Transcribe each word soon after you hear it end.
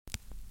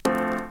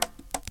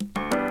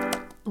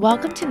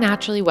Welcome to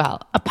Naturally Well,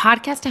 a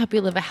podcast to help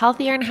you live a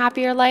healthier and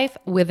happier life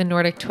with a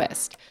Nordic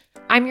twist.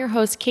 I'm your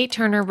host, Kate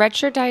Turner,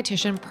 registered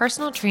dietitian,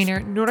 personal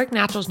trainer, Nordic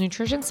Naturals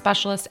nutrition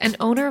specialist, and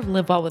owner of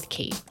Live Well with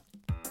Kate.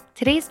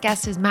 Today's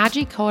guest is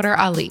Maji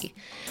Koetter-Ali.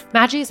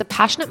 Maji is a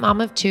passionate mom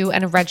of two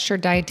and a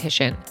registered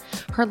dietitian.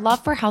 Her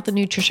love for health and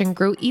nutrition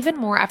grew even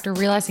more after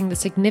realizing the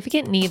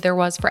significant need there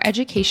was for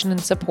education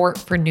and support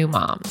for new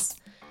moms.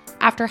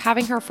 After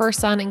having her first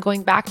son and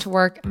going back to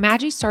work,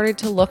 Maji started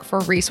to look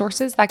for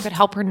resources that could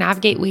help her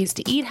navigate ways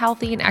to eat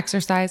healthy and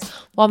exercise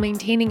while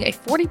maintaining a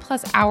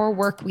 40-plus hour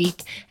work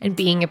week and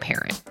being a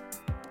parent.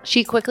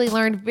 She quickly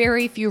learned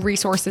very few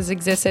resources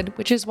existed,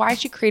 which is why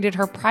she created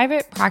her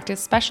private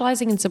practice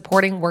specializing in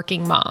supporting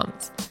working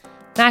moms.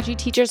 Maji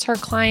teaches her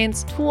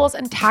clients tools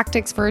and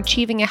tactics for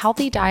achieving a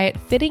healthy diet,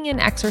 fitting in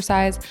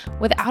exercise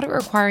without it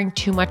requiring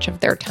too much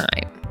of their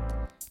time.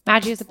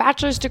 Maji has a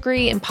bachelor's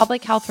degree in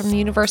public health from the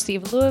University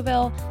of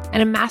Louisville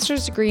and a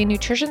master's degree in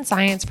nutrition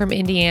science from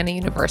Indiana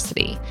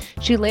University.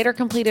 She later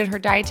completed her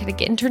dietetic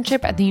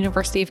internship at the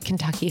University of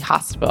Kentucky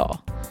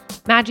Hospital.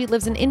 Maji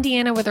lives in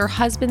Indiana with her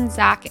husband,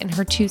 Zach, and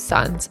her two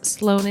sons,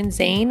 Sloan and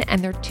Zane,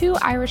 and their two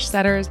Irish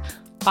setters,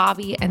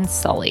 Bobby and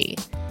Sully.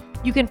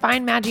 You can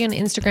find Maji on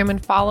Instagram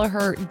and follow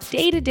her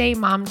day-to-day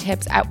mom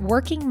tips at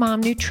Working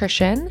Mom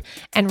Nutrition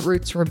and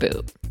Roots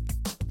Reboot.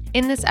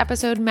 In this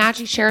episode,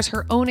 Maji shares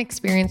her own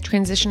experience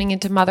transitioning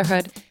into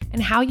motherhood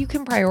and how you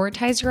can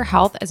prioritize your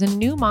health as a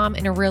new mom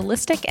in a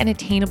realistic and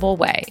attainable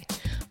way.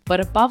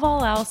 But above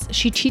all else,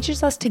 she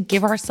teaches us to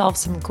give ourselves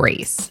some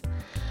grace.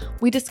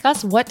 We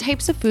discuss what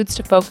types of foods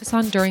to focus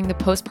on during the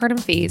postpartum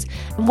phase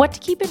and what to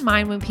keep in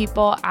mind when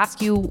people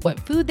ask you what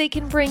food they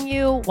can bring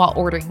you while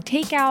ordering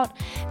takeout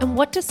and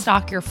what to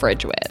stock your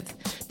fridge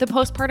with. The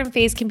postpartum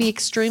phase can be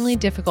extremely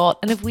difficult,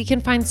 and if we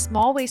can find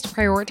small ways to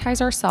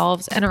prioritize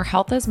ourselves and our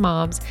health as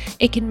moms,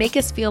 it can make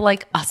us feel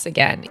like us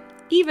again,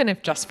 even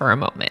if just for a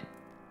moment.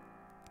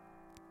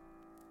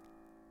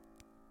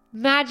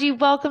 Maji,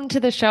 welcome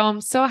to the show.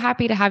 I'm so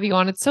happy to have you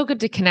on. It's so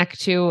good to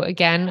connect to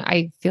again.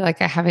 I feel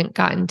like I haven't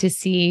gotten to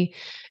see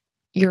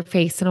your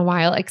face in a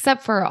while,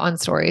 except for on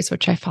stories,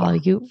 which I follow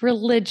you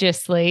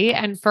religiously.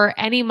 And for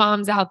any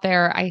moms out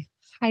there, I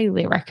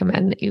highly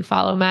recommend that you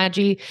follow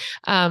Maji.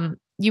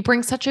 You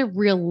bring such a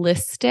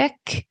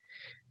realistic,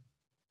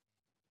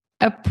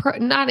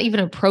 not even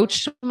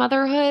approach to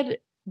motherhood,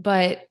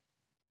 but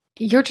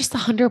you're just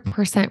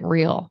 100%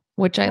 real,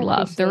 which I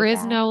love. There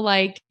is no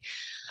like,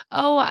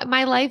 oh,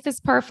 my life is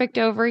perfect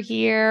over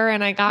here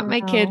and I got my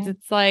kids.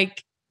 It's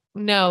like,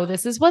 no,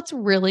 this is what's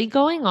really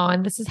going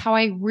on. This is how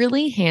I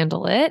really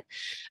handle it.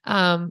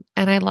 And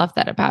I love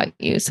that about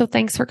you. So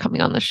thanks for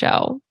coming on the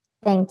show.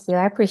 Thank you.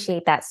 I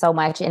appreciate that so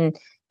much. And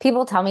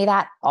people tell me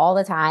that all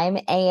the time.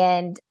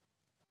 And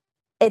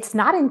it's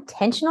not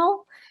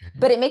intentional,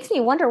 but it makes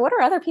me wonder, what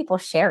are other people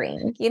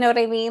sharing? You know what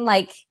I mean?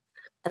 Like,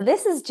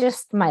 this is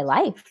just my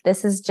life.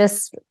 This is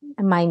just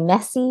my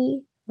messy,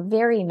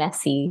 very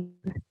messy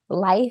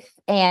life.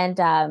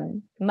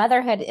 And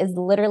motherhood is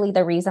literally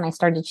the reason I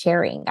started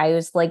sharing. I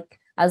was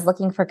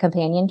looking for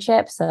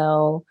companionship.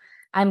 So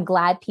I'm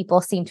glad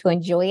people seem to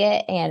enjoy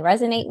it and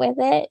resonate with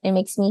it. It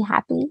makes me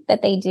happy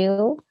that they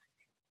do.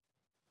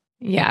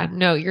 Yeah,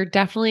 no, you're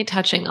definitely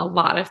touching a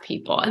lot of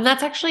people. And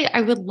that's actually,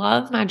 I would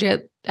love, Maji,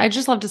 I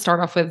just love to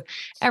start off with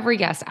every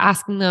guest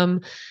asking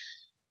them,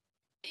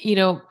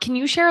 can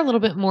you share a little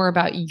bit more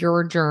about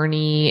your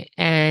journey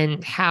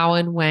and how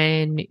and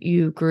when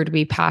you grew to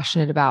be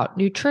passionate about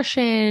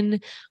nutrition,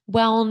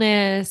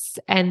 wellness,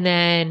 and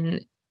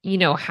then,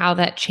 how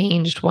that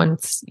changed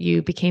once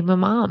you became a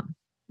mom?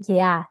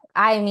 Yeah.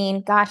 I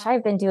mean, gosh,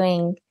 I've been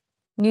doing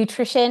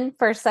nutrition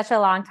for such a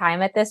long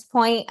time at this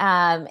point.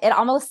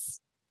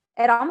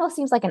 It almost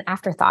seems like an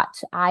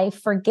afterthought. I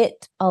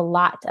forget a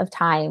lot of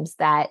times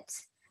that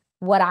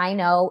what I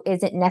know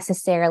isn't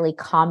necessarily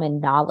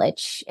common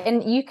knowledge.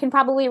 And you can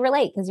probably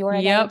relate because you're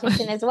a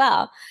dietitian as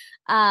well.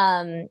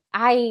 I'm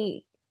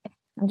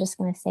just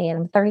going to say it.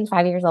 I'm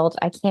 35 years old.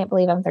 I can't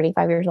believe I'm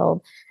 35 years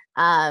old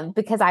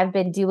because I've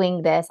been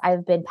doing this.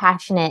 I've been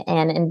passionate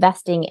and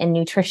investing in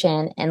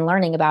nutrition and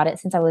learning about it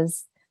since I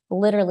was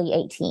literally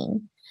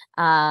 18.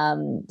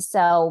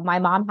 So my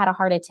mom had a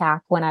heart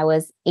attack when I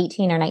was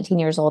 18 or 19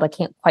 years old. I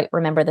can't quite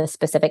remember the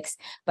specifics,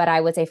 but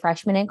I was a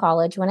freshman in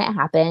college when it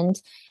happened.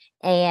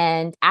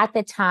 And at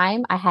the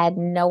time, I had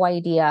no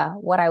idea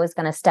what I was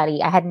going to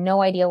study. I had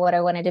no idea what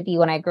I wanted to be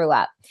when I grew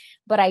up.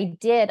 But I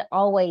did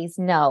always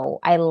know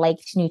I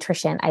liked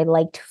nutrition. I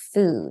liked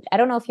food. I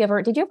don't know if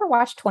did you ever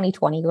watch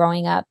 2020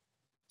 growing up?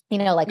 On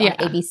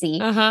ABC?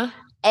 Uh-huh.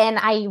 And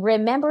I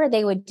remember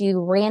they would do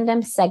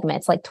random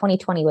segments like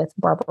 2020 with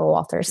Barbara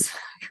Walters.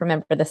 I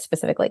remember this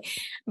specifically.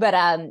 But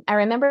I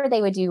remember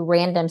they would do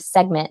random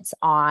segments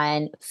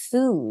on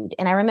food.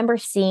 And I remember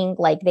seeing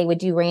they would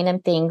do random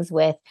things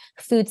with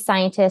food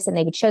scientists and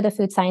they would show the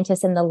food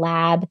scientists in the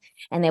lab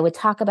and they would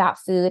talk about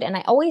food. And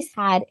I always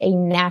had a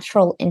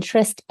natural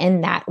interest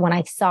in that when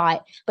I saw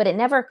it, but it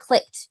never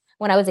clicked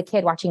when I was a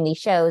kid watching these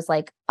shows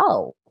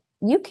oh,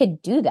 you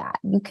could do that.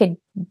 You could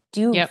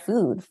do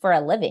food for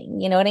a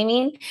living. You know what I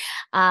mean?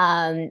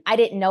 I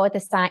didn't know at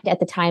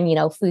the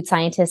time, food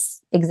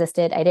scientists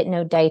existed. I didn't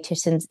know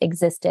dietitians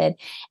existed.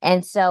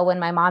 And so when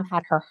my mom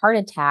had her heart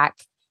attack,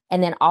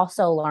 and then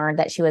also learned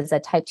that she was a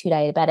type 2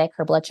 diabetic,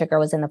 her blood sugar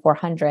was in the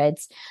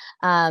 400s.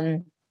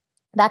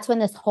 That's when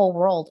this whole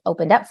world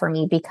opened up for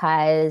me,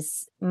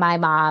 because my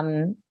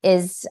mom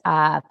is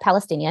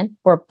Palestinian,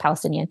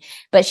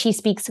 but she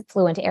speaks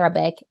fluent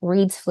Arabic,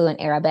 reads fluent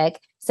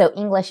Arabic. So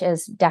English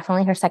is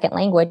definitely her second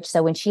language.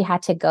 So when she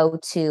had to go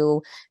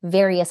to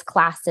various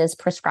classes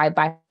prescribed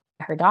by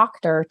her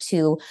doctor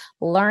to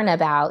learn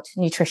about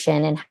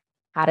nutrition and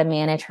how to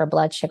manage her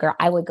blood sugar,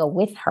 I would go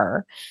with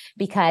her,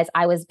 because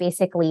I was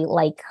basically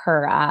like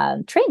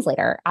her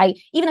translator.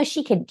 Even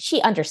though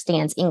she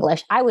understands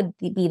English, I would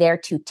be there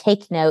to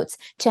take notes,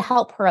 to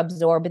help her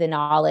absorb the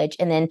knowledge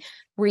and then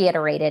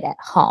reiterate it at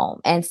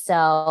home. And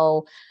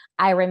so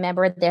I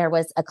remember there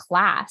was a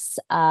class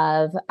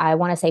of, I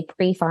want to say,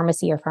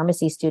 pre-pharmacy or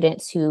pharmacy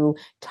students who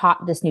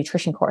taught this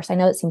nutrition course. I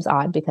know it seems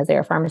odd because they're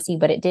a pharmacy,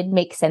 but it did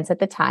make sense at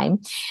the time.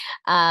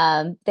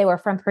 They were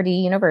from Purdue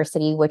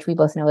University, which we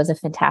both know is a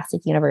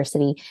fantastic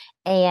university.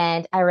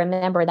 And I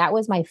remember that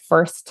was my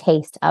first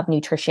taste of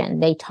nutrition.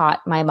 They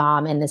taught my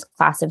mom and this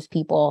class of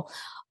people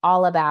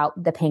all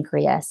about the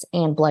pancreas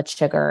and blood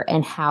sugar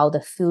and how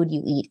the food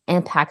you eat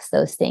impacts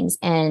those things.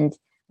 And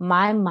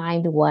my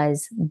mind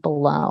was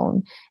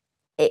blown.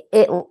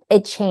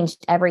 It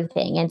changed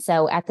everything. And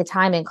so at the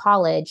time in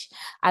college,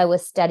 I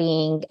was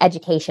studying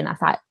education. I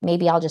thought,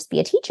 maybe I'll just be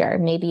a teacher.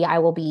 Maybe I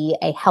will be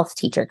a health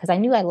teacher, because I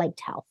knew I liked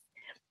health.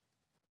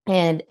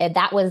 And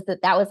that was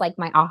like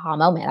my aha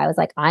moment. I was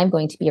like, I'm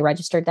going to be a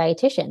registered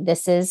dietitian.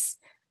 This is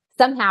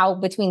somehow,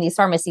 between these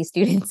pharmacy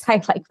students,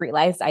 I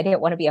realized I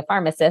didn't want to be a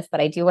pharmacist,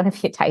 but I do want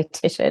to be a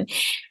dietitian.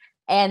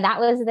 And that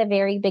was the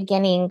very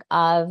beginning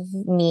of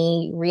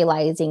me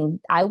realizing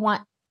I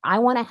want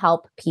to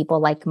help people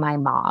like my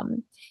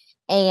mom.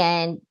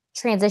 And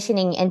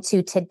transitioning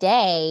into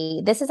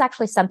today, this is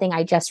actually something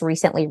I just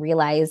recently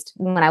realized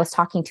when I was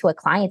talking to a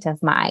client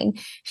of mine.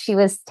 She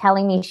was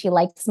telling me she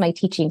likes my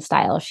teaching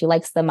style. She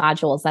likes the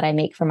modules that I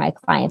make for my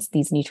clients,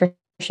 these nutrition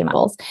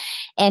modules.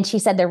 And she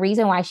said the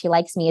reason why she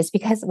likes me is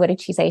because, what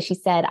did she say? She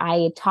said,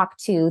 I talk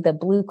to the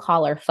blue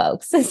collar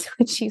folks, is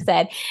what she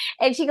said.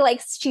 And she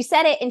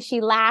said it and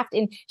she laughed,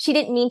 and she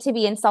didn't mean to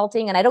be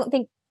insulting. And I don't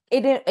think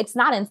it's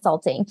not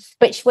insulting,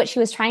 but what she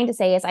was trying to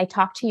say is, I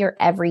talk to your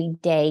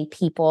everyday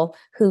people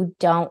who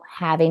don't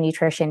have a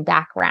nutrition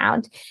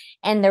background.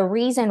 And the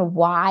reason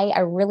why, I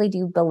really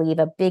do believe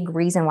a big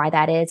reason why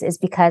that is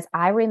because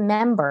I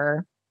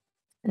remember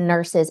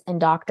nurses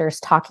and doctors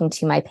talking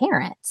to my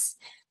parents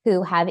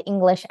who have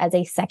English as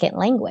a second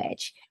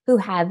language, who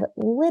have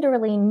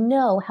literally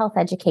no health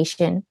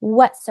education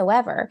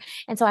whatsoever.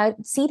 And so I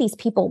see these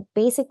people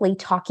basically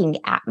talking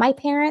at my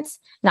parents,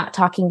 not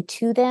talking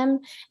to them,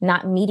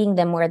 not meeting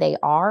them where they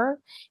are.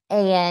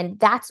 And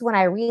that's when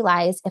I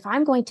realized, if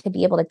I'm going to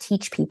be able to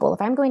teach people, if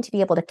I'm going to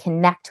be able to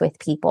connect with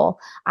people,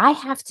 I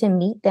have to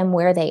meet them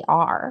where they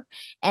are.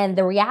 And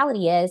the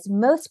reality is,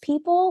 most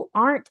people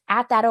aren't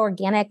at that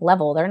organic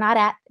level. They're not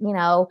at,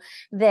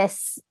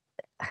 this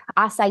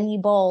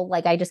acai bowl.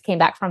 Like, I just came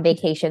back from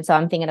vacation, so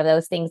I'm thinking of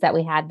those things that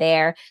we had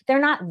there. They're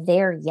not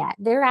there yet.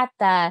 They're at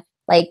the,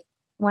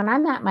 when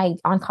I'm at my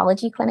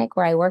oncology clinic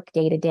where I work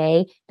day to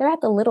day, they're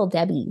at the Little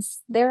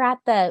Debbie's.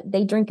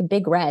 They drink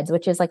Big Reds,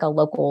 which is like a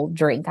local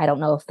drink. I don't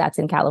know if that's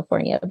in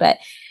California, but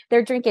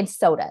they're drinking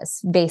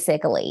sodas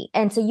basically.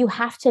 And so you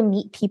have to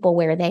meet people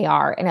where they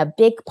are. And a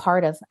big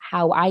part of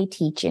how I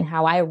teach and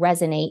how I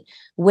resonate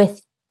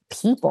with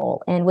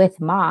people and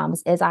with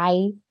moms is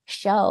I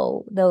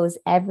show those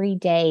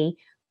everyday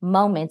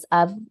moments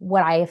of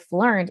what I've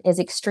learned is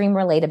extreme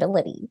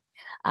relatability.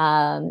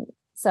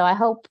 So I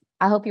hope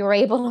you were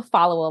able to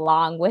follow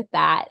along with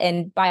that.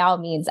 And by all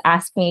means,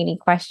 ask me any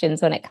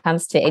questions when it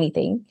comes to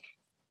anything.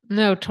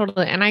 No,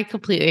 totally. And I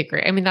completely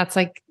agree. I mean,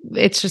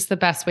 it's just the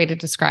best way to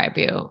describe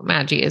you,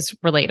 Maji, is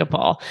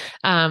relatable.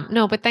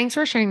 No, but thanks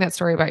for sharing that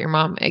story about your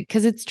mom,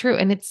 because it's true.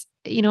 And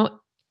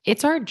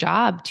it's our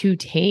job to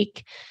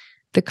take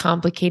the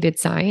complicated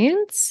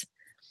science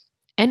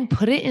and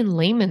put it in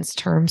layman's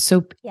terms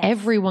so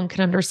everyone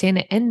can understand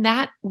it. And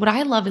what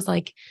I love is,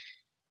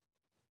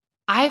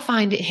 I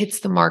find it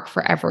hits the mark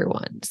for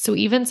everyone. So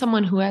even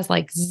someone who has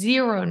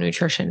zero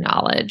nutrition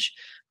knowledge,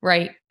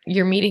 right?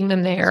 You're meeting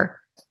them there.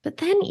 But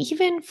then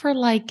even for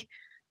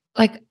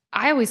I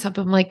always tell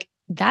them,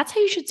 that's how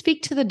you should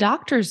speak to the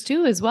doctors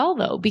too, as well,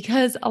 though,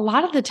 because a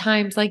lot of the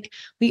times,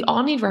 we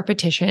all need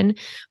repetition.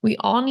 We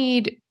all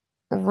need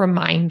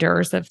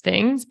reminders of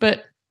things,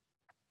 but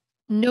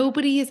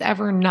nobody is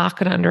ever not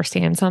going to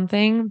understand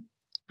something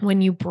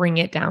when you bring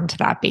it down to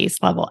that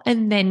base level,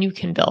 and then you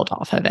can build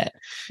off of it.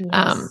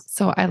 Yes.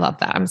 So I love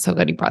that. I'm so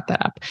glad you brought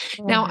that up.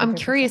 100%. Now, I'm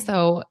curious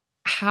though,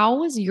 how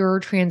was your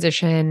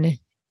transition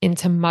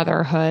into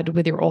motherhood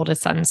with your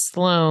oldest son,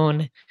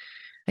 Sloan?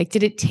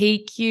 Did it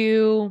take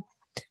you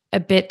a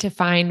bit to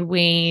find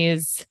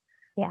ways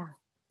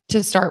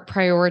to start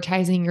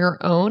prioritizing your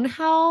own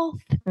health?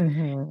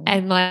 Mm-hmm.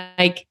 And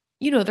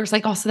there's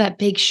like also that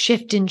big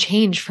shift and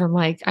change from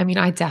like, I mean,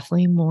 I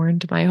definitely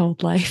mourned my whole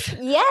life.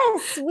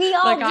 Yes, we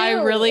all Like do. I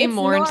really It's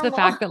mourned the normal.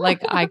 fact that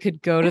like I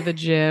could go to the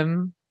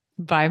gym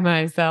by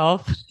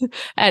myself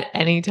at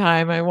any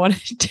time I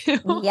wanted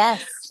to.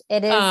 Yes,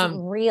 it is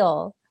Um,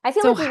 real. I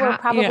feel so like we were yeah.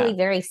 probably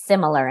very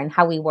similar in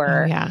how we Oh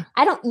were. yeah.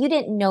 You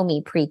didn't know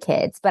me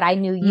pre-kids, but I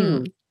knew Mm,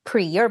 you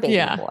pre your baby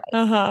yeah. boy.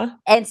 Uh-huh.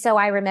 And so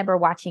I remember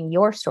watching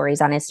your stories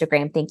on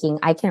Instagram thinking,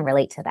 I can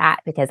relate to that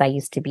because I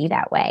used to be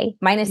that way,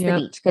 minus the Yep.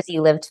 beach, because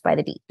you lived by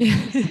the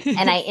beach.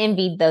 And I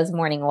envied those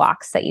morning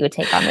walks that you would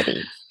take on the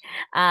beach.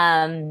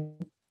 Um,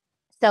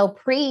 so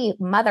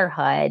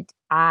pre-motherhood,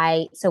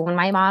 so when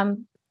my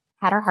mom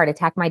had her heart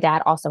attack, my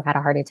dad also had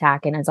a heart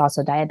attack and is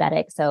also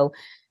diabetic. So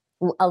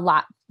a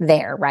lot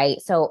there,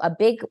 right? So a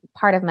big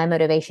part of my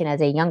motivation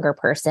as a younger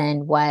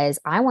person was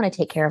I want to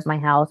take care of my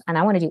health and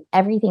I want to do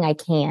everything I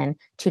can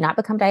to not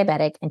become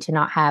diabetic and to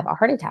not have a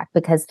heart attack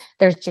because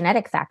there's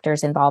genetic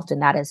factors involved in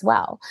that as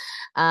well.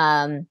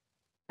 And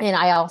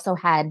I also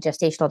had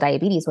gestational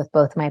diabetes with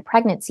both my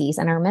pregnancies.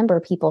 And I remember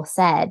people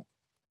said,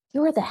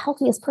 you're the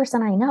healthiest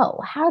person I know.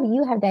 How do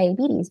you have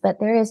diabetes? But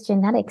there is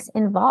genetics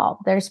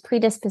involved. There's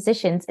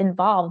predispositions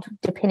involved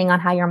depending on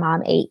how your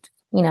mom ate,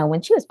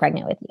 when she was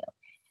pregnant with you.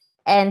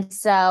 And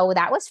so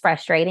that was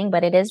frustrating,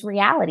 but it is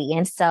reality.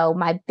 And so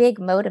my big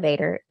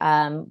motivator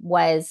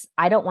was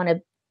I don't want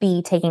to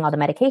be taking all the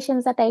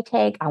medications that they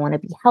take. I want to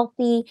be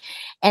healthy.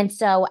 And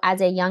so as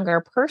a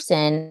younger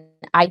person,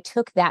 I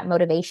took that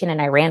motivation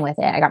and I ran with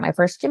it. I got my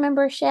first gym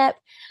membership.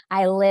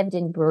 I lived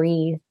and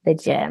breathed the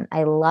gym.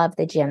 I love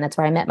the gym. That's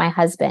where I met my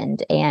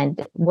husband,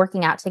 and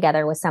working out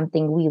together was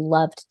something we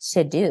loved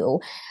to do.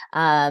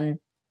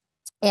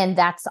 And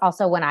that's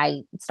also when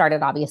I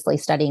started obviously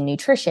studying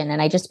nutrition,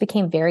 and I just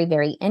became very,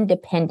 very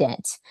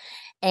independent.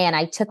 And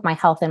I took my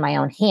health in my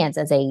own hands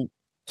as a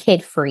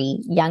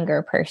kid-free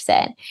younger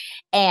person.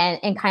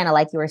 And kind of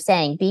like you were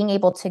saying, being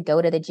able to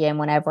go to the gym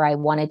whenever I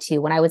wanted to.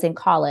 When I was in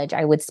college,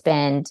 I would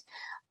spend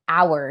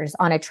hours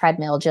on a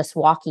treadmill just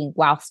walking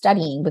while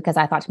studying because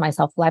I thought to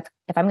myself, well,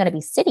 if I'm going to be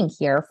sitting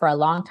here for a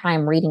long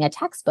time reading a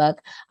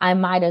textbook, I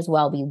might as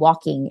well be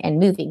walking and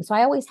moving. So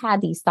I always had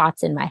these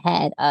thoughts in my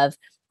head of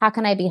how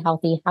can I be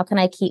healthy? How can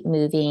I keep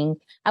moving?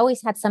 I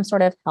always had some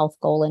sort of health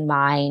goal in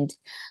mind.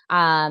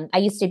 I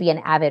used to be an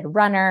avid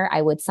runner.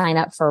 I would sign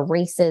up for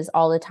races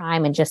all the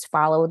time and just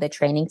follow the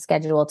training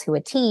schedule to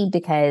a T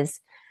because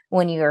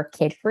when you're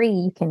kid free,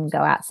 you can go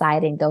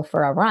outside and go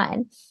for a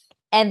run.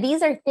 And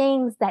these are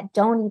things that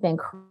don't even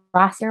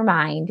cross your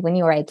mind when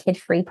you are a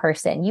kid-free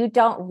person. You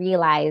don't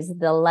realize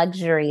the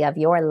luxury of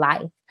your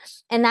life.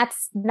 And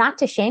that's not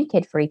to shame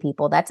kid-free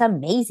people. That's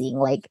amazing.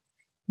 Like,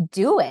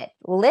 do it,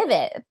 live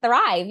it,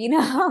 thrive,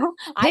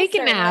 I Take a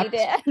certainly nap.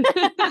 did.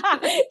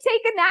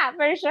 Take a nap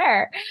for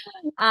sure.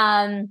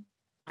 I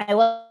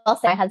will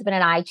say my husband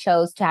and I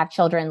chose to have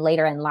children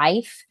later in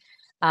life.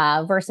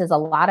 Versus a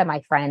lot of my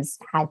friends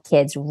had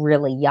kids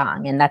really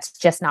young. And that's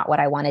just not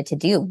what I wanted to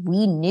do.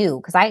 We knew,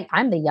 because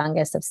I'm the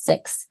youngest of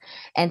six.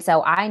 And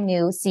so I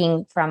knew,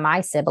 seeing from my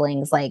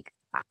siblings, like,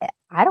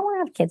 I don't want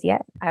to have kids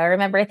yet. I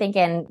remember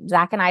thinking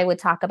Zach and I would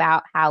talk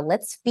about how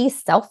let's be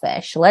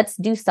selfish. Let's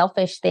do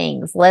selfish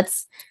things.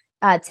 Let's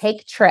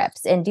take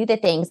trips and do the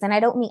things. And I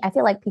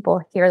feel like people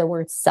hear the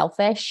word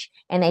selfish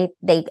and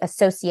they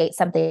associate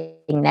something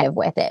negative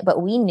with it.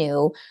 But we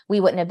knew we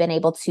wouldn't have been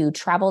able to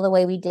travel the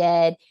way we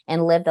did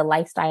and live the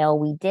lifestyle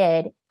we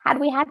did had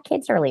we had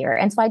kids earlier.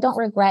 And so I don't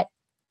regret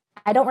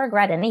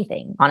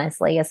anything,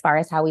 honestly, as far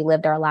as how we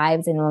lived our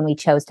lives and when we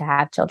chose to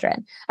have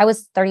children. I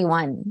was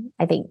 31,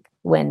 I think,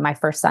 when my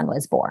first son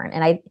was born.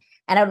 And I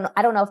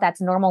don't know if that's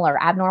normal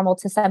or abnormal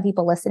to some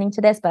people listening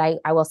to this, but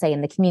I will say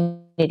in the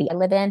community I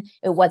live in,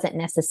 it wasn't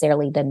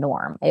necessarily the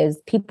norm. It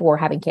was people were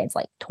having kids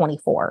like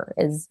 24,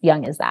 as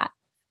young as that.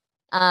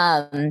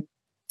 And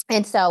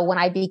so when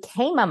I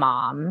became a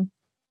mom,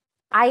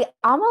 I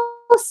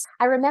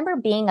remember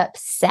being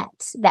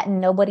upset that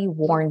nobody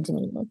warned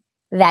me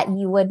that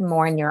you would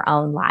mourn your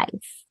own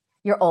life,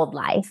 your old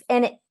life.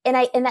 And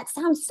that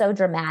sounds so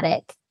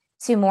dramatic,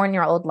 to mourn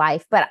your old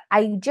life, but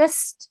I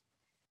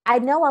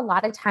know a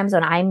lot of times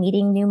when I'm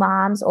meeting new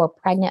moms or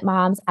pregnant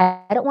moms, I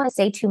don't want to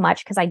say too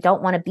much because I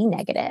don't want to be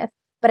negative.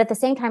 But at the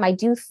same time, I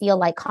do feel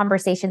like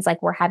conversations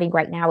like we're having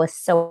right now is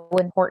so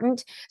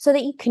important so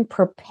that you can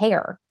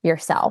prepare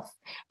yourself.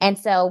 And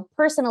so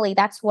personally,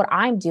 that's what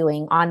I'm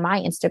doing on my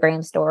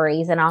Instagram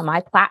stories and on my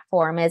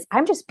platform is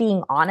I'm just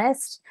being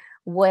honest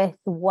with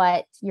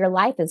what your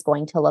life is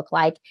going to look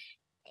like.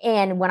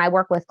 And when I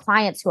work with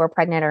clients who are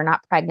pregnant or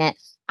not pregnant,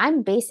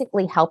 I'm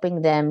basically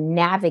helping them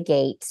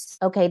navigate,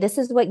 okay, this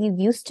is what you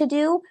used to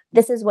do.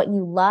 This is what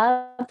you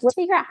loved. Let's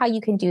figure out how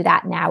you can do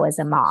that now as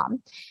a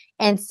mom.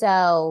 And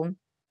so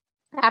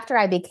after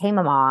I became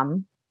a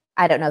mom,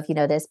 I don't know if you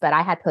know this, but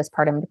I had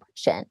postpartum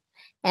depression.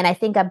 And I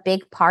think a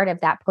big part of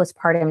that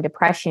postpartum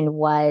depression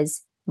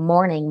was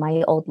mourning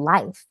my old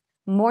life,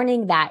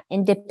 mourning that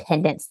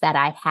independence that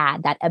I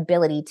had, that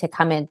ability to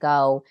come and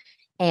go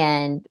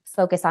and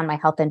focus on my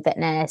health and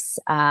fitness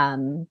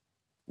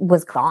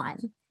was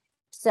gone.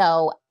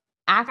 So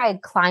after I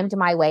climbed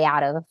my way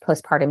out of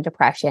postpartum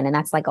depression, and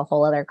that's like a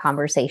whole other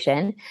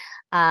conversation,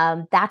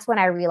 that's when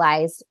I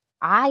realized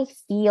I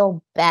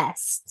feel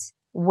best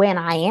when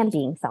I am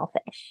being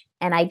selfish.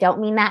 And I don't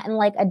mean that in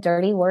like a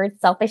dirty word,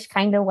 selfish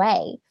kind of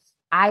way.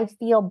 I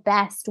feel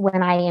best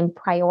when I am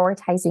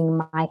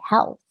prioritizing my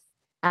health.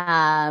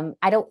 I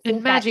don't And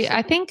think that Maji,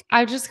 I think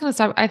I'm just going to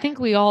stop. I think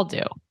we all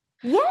do.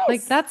 Like,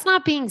 yes. that's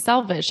not being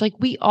selfish. Like,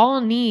 we all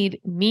need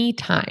me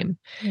time.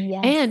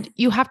 Yes. And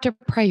you have to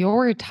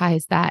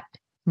prioritize that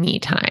me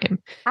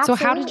time. So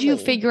how did you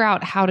Absolutely. figure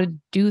out how to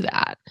do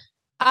that?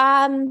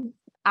 Um,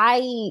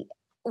 I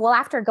well,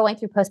 after going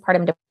through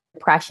postpartum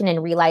depression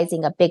and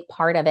realizing a big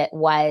part of it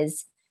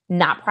was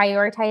not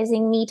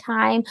prioritizing me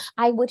time,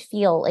 I would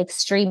feel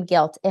extreme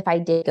guilt if I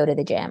did go to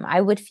the gym.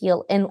 I would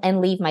feel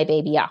and leave my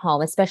baby at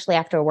home, especially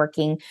after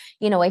working,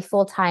 a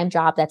full-time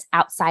job that's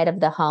outside of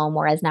the home,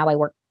 whereas now I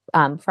work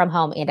from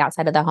home and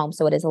outside of the home.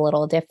 So it is a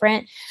little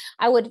different.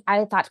 I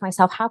thought to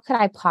myself, how could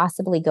I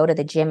possibly go to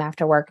the gym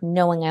after work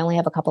knowing I only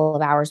have a couple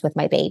of hours with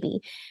my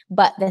baby?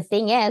 But the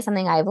thing is,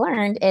 something I've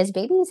learned is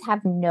babies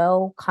have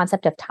no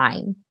concept of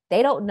time.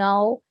 They don't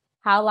know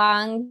how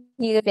long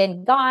you've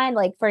been gone.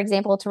 Like, for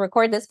example, to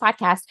record this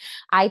podcast,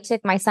 I took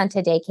my son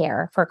to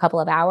daycare for a couple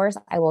of hours.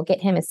 I will get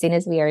him as soon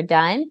as we are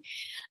done.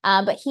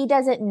 But he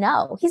doesn't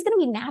know. He's going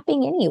to be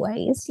napping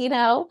anyways.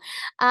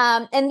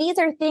 And these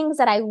are things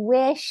that I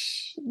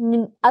wish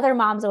other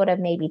moms would have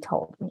maybe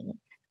told me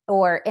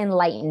or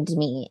enlightened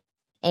me.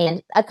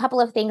 And a couple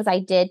of things I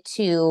did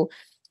to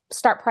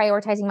start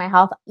prioritizing my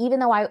health, even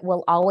though I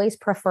will always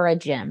prefer a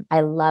gym.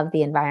 I love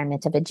the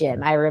environment of a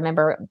gym. I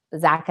remember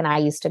Zach and I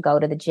used to go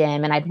to the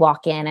gym and I'd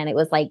walk in and it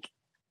was like,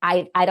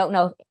 I don't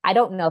know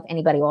if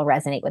anybody will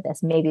resonate with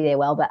this. Maybe they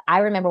will, but I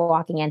remember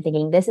walking in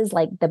thinking this is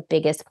like the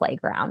biggest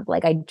playground.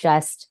 Like I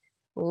just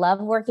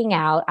love working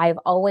out. I've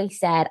always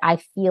said I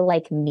feel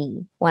like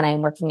me when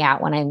I'm working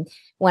out, when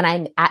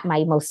I'm at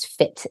my most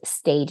fit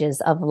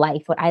stages of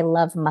life. I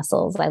love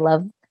muscles. I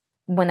love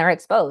when they're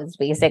exposed,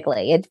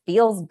 basically. It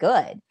feels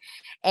good.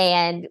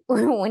 And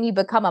when you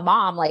become a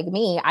mom like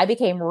me, I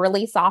became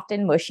really soft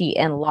and mushy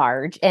and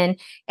large. And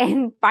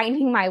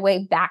finding my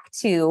way back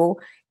to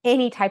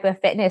any type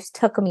of fitness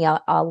took me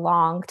a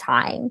long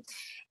time.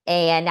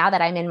 And now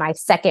that I'm in my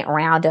second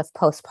round of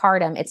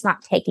postpartum, it's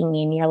not taking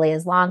me nearly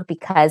as long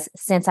because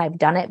since I've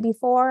done it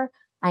before,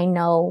 I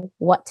know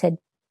what to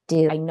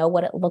do. I know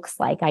what it looks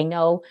like. I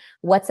know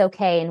what's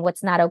okay and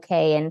what's not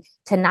okay, and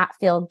to not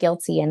feel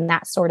guilty and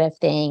that sort of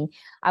thing.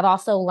 I've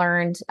also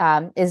learned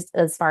is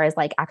as far as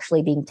like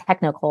actually being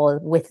technical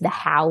with the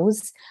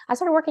hows, I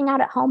started working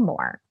out at home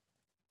more.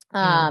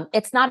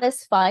 It's not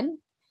as fun,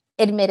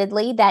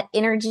 admittedly, that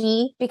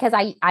energy, because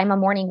I'm a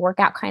morning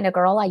workout kind of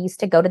girl. I used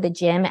to go to the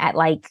gym at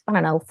like, I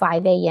don't know,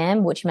 5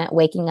 a.m., which meant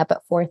waking up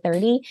at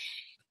 4:30.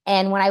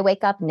 And when I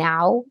wake up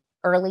now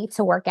early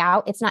to work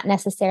out, it's not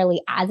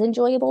necessarily as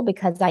enjoyable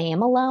because I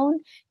am alone,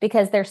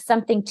 because there's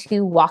something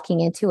to walking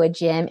into a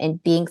gym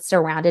and being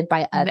surrounded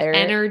by The other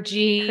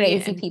energy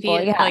crazy and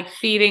people. Yeah. like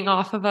feeding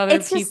off of other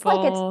It's just like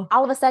it's people.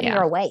 all of a sudden Yeah.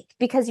 you're awake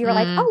because you're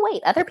like, Mm. oh,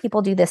 wait, other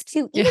people do this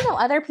too. Yeah. Even though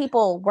other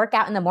people work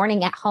out in the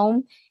morning at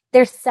home,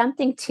 there's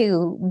something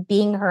to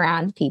being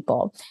around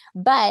people.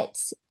 But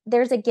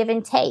there's a give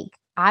and take.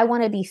 I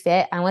want to be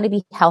fit. I want to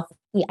be healthy.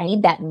 I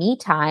need that me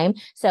time.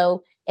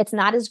 So it's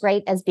not as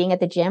great as being at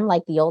the gym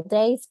like the old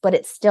days, but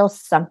it's still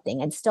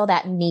something. It's still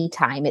that me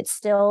time. It's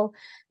still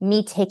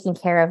me taking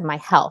care of my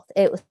health.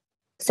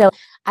 So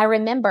I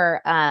remember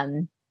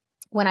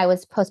when I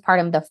was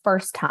postpartum the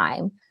first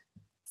time,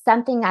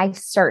 something I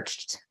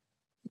searched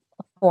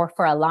for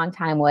a long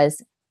time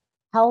was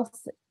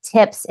health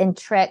tips and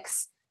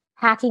tricks,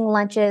 packing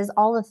lunches,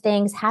 all the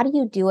things. How do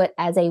you do it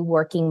as a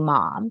working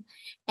mom?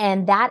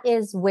 And that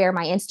is where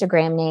my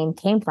Instagram name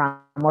came from,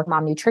 Work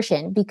Mom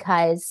Nutrition,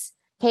 because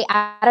hey,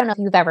 I don't know if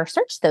you've ever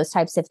searched those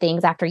types of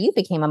things after you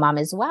became a mom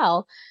as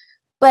well,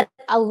 but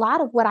a lot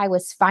of what I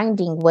was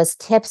finding was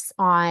tips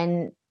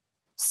on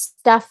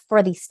stuff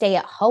for the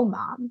stay-at-home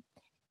mom.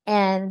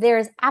 And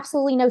there's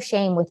absolutely no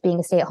shame with being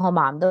a stay-at-home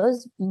mom.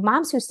 Those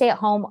moms who stay at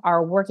home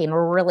are working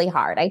really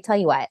hard. I tell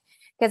you what,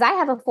 because I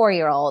have a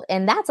 4-year-old,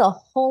 and that's a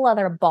whole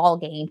other ball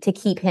game to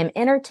keep him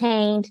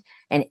entertained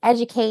and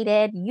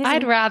educated.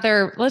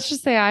 Let's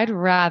just say I'd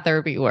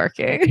rather be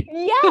working.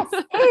 Yes,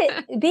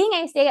 being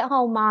a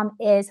stay-at-home mom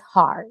is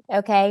hard.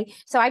 Okay.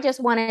 So I just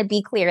want to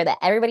be clear that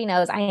everybody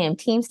knows I am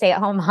team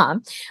stay-at-home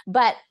mom.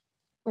 But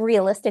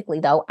realistically,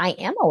 though, I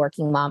am a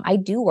working mom. I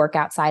do work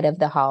outside of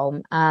the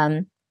home.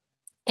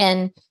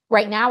 And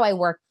right now I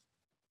work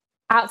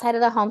outside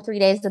of the home 3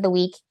 days of the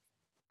week,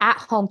 at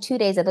home 2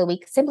 days of the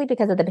week, simply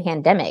because of the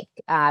pandemic,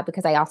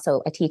 because I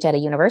teach at a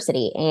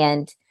university.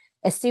 And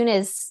as soon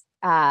as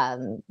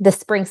the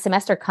spring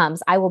semester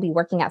comes, I will be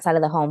working outside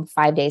of the home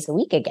 5 days a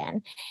week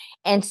again.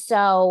 And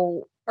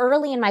so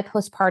early in my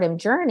postpartum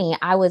journey,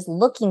 I was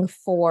looking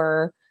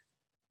for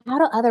how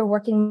do other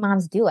working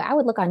moms do it? I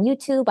would look on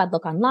YouTube, I'd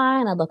look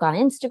online, I'd look on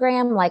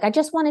Instagram. Like, I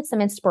just wanted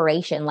some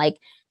inspiration. Like,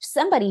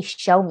 somebody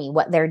show me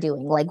what they're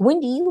doing. Like, when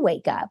do you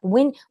wake up?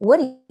 What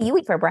do you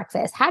eat for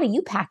breakfast? How do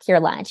you pack your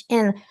lunch?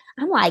 And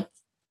I'm like,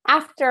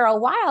 after a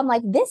while, I'm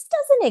like, this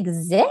doesn't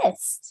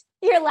exist.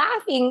 You're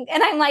laughing.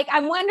 And I'm like,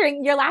 I'm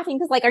wondering, you're laughing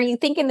because, like, are you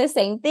thinking the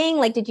same thing?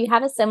 Like, did you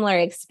have a similar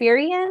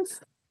experience?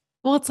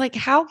 Well, it's like,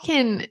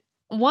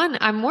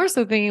 I'm more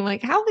so thinking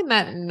like, how can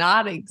that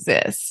not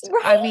exist?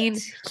 Right? I mean,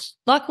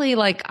 luckily,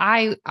 like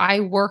I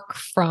work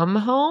from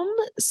home,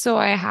 so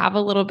I have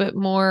a little bit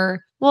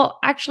more. Well,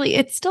 actually,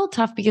 it's still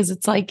tough because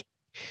it's like,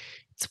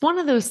 it's one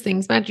of those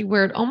things, Maji,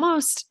 where it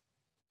almost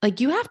like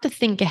you have to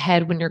think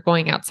ahead when you're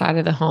going outside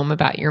of the home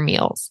about your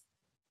meals.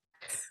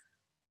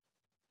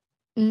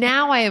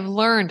 Now I have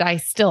learned I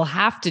still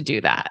have to do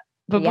that.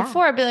 But Yeah.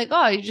 before I'd be like,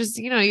 oh, you just,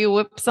 you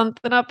whip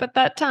something up at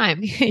that time.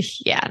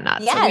 Yeah,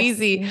 not so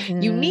easy.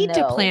 You need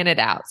to plan it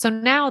out. So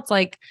now it's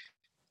like,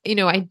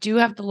 I do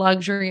have the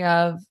luxury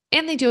of,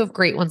 and they do have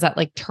great ones that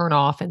like turn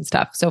off and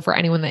stuff. So for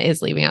anyone that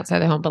is leaving outside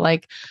the home, but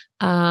like,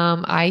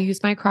 I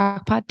use my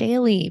crock pot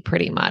daily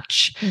pretty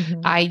much.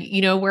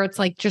 Where it's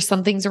like just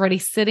something's already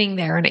sitting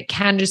there and it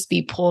can just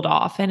be pulled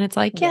off. And it's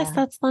like, yes,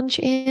 that's lunch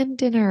and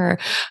dinner.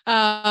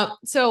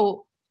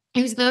 So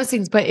using those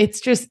things, but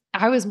it's just,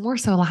 I was more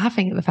so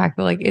laughing at the fact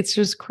that like, it's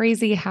just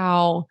crazy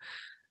how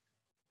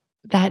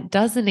that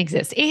doesn't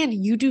exist. And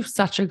you do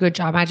such a good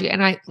job, Maji.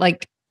 And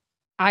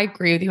I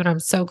agree with you. And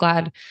I'm so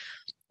glad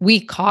we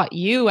caught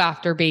you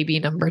after baby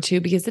number 2,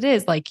 because it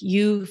is like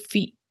you've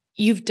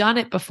done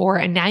it before.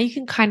 And now you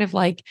can kind of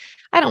like,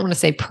 I don't want to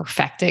say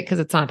perfect it because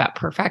it's not about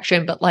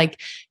perfection, but like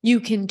you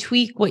can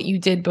tweak what you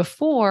did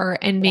before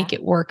and make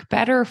it work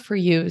better for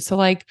you. So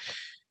like,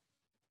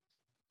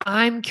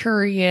 I'm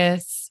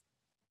curious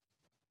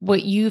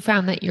what you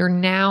found that you're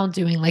now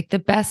doing, like the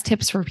best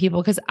tips for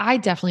people. Cause I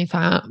definitely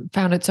found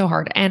it so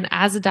hard. And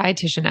as a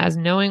dietitian, as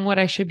knowing what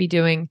I should be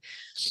doing,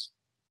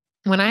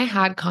 when I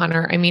had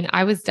Connor, I mean,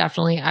 I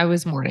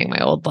was mourning my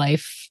old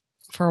life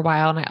for a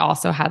while. And I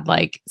also had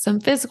like some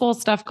physical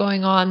stuff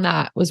going on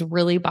that was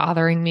really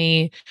bothering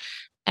me.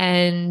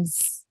 And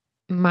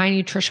my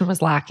nutrition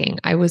was lacking.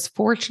 I was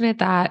fortunate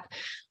that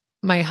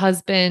my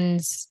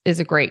husband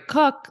is a great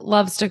cook,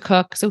 loves to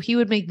cook. So he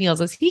would make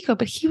meals as he could,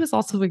 but he was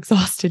also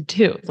exhausted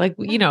too. Like,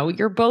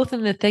 you're both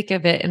in the thick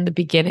of it in the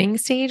beginning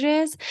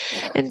stages.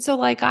 And so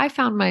like, I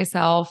found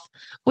myself,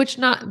 which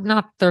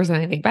not there's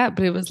anything bad,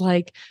 but it was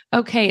like,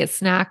 okay, a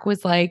snack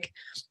was like,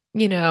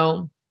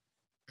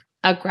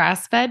 a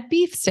grass-fed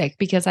beef stick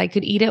because I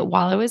could eat it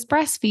while I was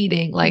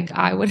breastfeeding. Like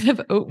I would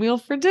have oatmeal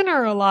for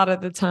dinner a lot of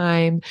the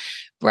time.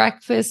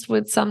 Breakfast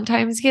would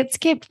sometimes get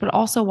skipped, but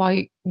also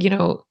while,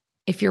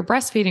 if you're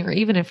breastfeeding or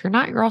even if you're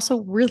not, you're also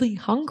really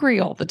hungry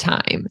all the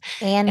time.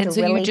 And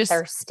so really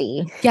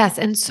thirsty. Yes.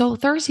 And so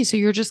thirsty. So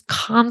you're just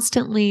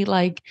constantly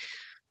like,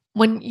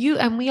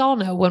 and we all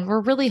know when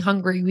we're really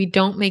hungry, we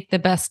don't make the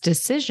best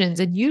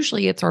decisions. And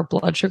usually it's our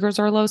blood sugars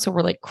are low. So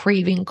we're like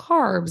craving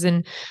carbs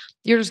and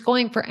you're just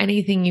going for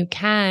anything you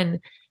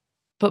can.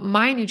 But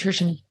my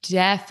nutrition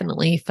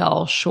definitely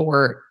fell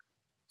short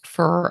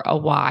for a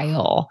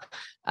while.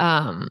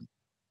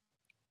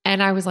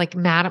 And I was like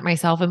mad at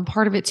myself. And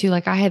part of it too,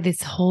 like I had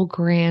this whole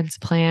grand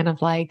plan of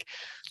like,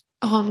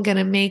 oh, I'm going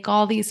to make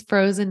all these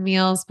frozen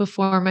meals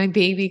before my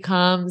baby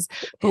comes.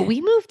 But we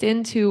moved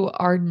into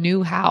our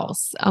new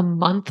house a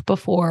month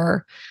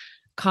before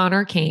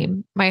Connor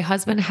came. My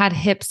husband had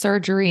hip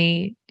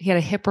surgery. He had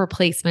a hip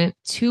replacement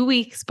 2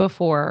 weeks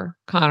before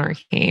Connor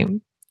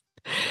came.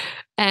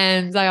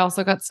 And I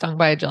also got stung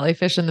by a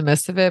jellyfish in the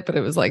midst of it, but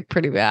it was like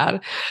pretty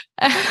bad.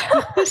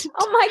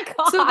 Oh my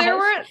God. So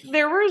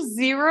there were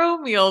 0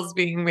 meals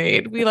being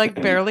made. We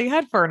like barely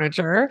had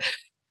furniture.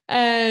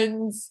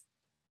 And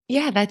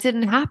yeah, that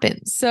didn't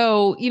happen.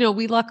 So,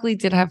 we luckily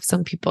did have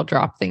some people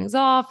drop things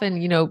off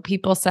and,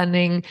 people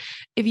sending,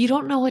 if you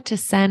don't know what to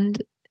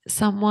send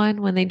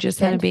someone when they just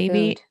had a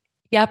baby. Food.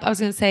 Yep. I was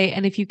going to say,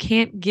 and if you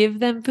can't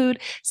give them food,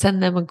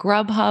 send them a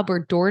Grubhub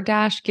or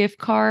DoorDash gift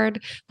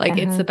card. Like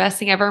it's the best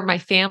thing ever. My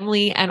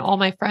family and all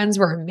my friends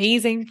were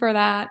amazing for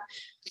that.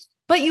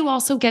 But you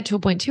also get to a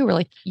point too, where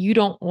like, you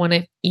don't want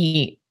to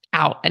eat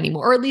out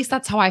anymore. Or at least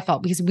that's how I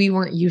felt because we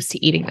weren't used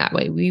to eating that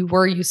way. We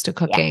were used to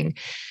cooking.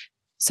 Yeah.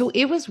 So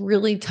it was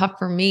really tough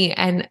for me.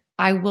 And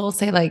I will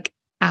say like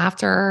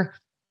after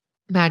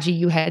Maji,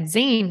 you had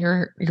Zane,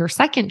 your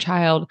second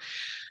child,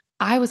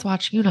 I was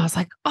watching you and I was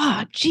like,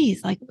 oh,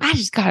 geez, like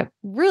Maji's got it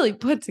really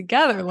put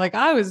together. Like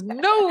I was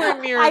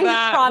nowhere near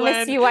that. I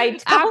promise you I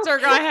don't.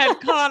 After I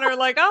had Connor,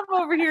 like I'm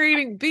over here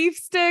eating beef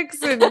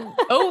sticks and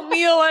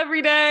oatmeal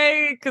every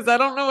day because I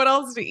don't know what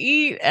else to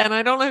eat. And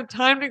I don't have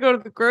time to go to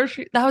the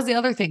grocery. That was the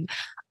other thing.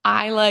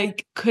 I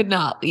like could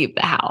not leave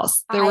the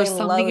house. There was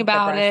something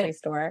about it.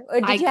 Store.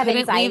 Did you have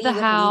anxiety leave the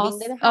house.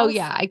 Leaving the house? Oh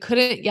yeah. I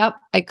couldn't. Yep.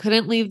 I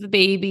couldn't leave the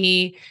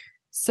baby.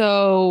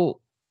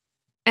 So,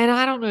 and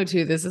I don't know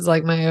too, this is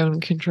like my own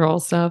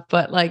control stuff,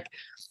 but like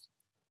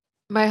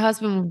my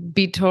husband would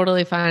be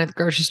totally fine at the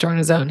grocery store on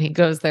his own. He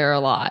goes there a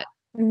lot,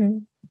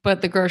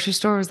 but the grocery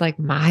store was like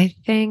my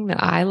thing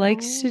that I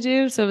liked to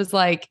do. So it was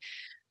like,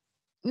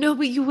 no,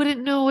 but you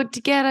wouldn't know what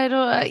to get. I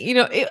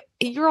don't,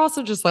 you're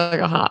also just like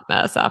a hot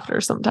mess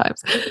after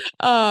sometimes.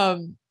 But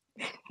I'm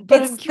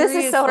This is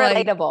curious, so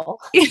like, relatable.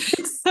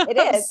 It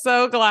I'm is.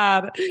 so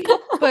glad.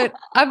 But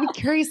I'm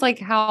curious, like,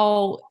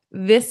 how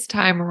this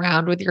time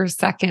around with your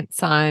second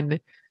son,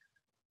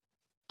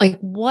 like,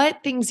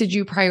 what things did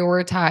you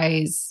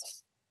prioritize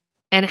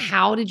and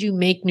how did you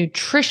make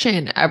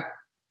nutrition a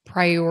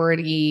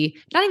priority?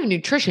 Not even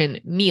nutrition,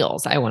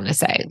 meals, I want to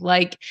say.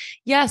 Like,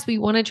 yes, we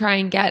want to try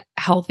and get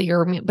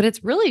healthier, but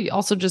it's really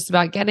also just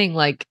about getting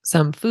like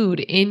some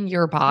food in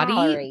your body,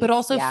 but Calories.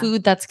 also Yeah.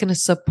 food that's going to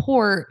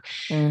support,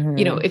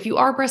 Mhm. if you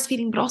are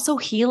breastfeeding, but also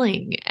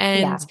healing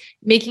Yeah. and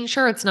making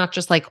sure it's not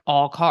just like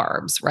all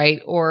carbs, right?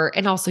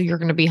 And also you're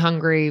going to be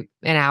hungry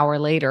an hour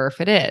later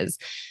if it is.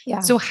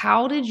 Yeah. So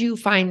how did you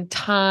find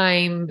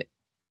time?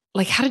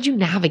 Like, how did you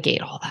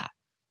navigate all that?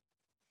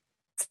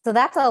 So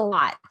that's a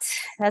lot.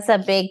 That's a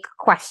big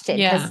question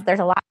Yeah. because there's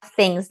a lot of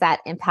things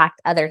that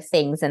impact other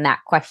things in that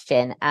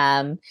question.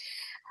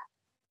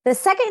 The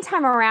second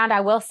time around,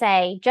 I will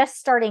say, just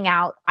starting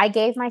out, I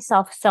gave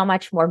myself so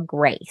much more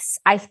grace.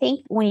 I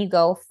think when you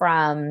go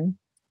from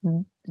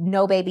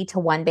no baby to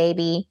one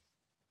baby,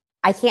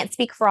 I can't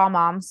speak for all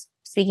moms,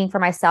 speaking for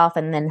myself,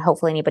 and then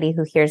hopefully anybody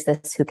who hears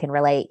this who can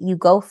relate. You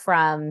go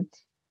from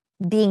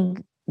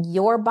being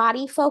your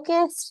body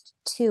focused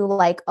to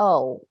like,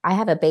 oh, I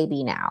have a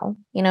baby now.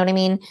 You know what I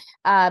mean?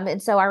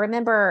 And so I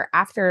remember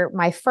after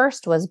my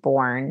first was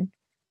born,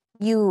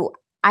 you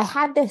I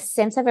had this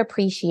sense of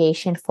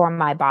appreciation for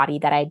my body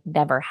that I'd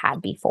never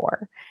had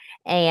before.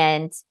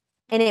 And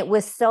it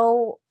was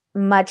so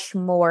much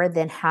more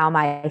than how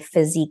my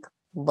physique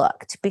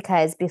looked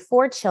because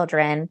before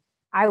children,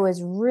 I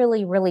was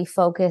really, really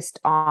focused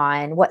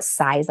on what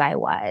size I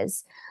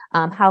was,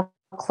 how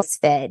close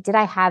fit, did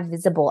I have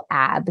visible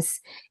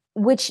abs,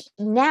 which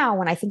now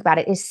when I think about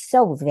it is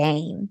so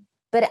vain.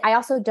 But I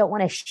also don't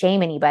want to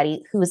shame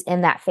anybody who's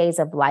in that phase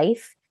of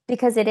life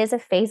because it is a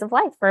phase of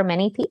life for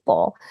many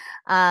people.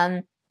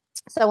 Um,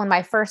 so when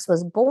my first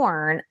was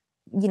born,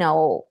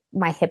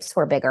 my hips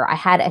were bigger. I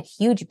had a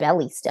huge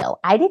belly still.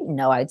 I didn't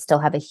know I'd still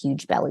have a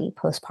huge belly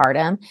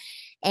postpartum.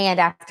 And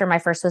after my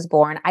first was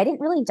born, I didn't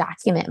really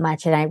document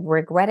much. And I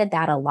regretted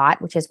that a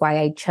lot, which is why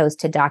I chose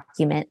to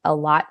document a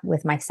lot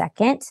with my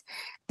second.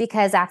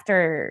 Because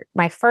after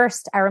my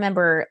first, I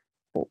remember,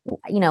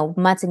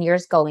 months and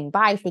years going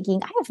by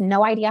thinking, I have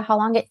no idea how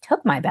long it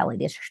took my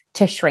belly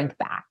to shrink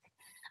back.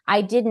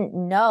 I didn't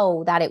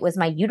know that it was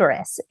my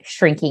uterus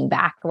shrinking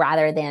back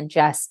rather than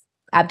just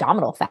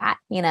abdominal fat.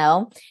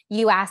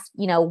 You asked,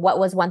 what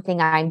was one thing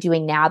I'm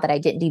doing now that I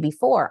didn't do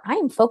before? I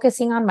am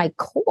focusing on my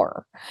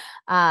core.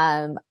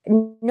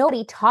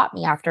 Nobody taught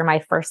me after my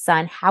first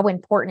son how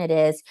important it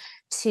is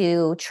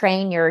to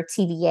train your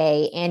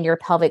TVA and your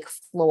pelvic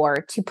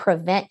floor to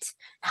prevent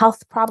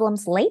health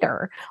problems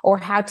later or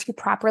how to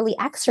properly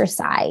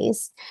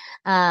exercise.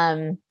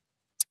 I'm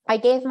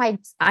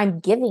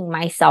giving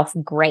myself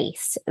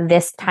grace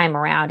this time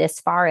around as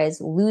far as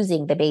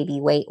losing the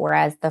baby weight.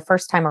 Whereas the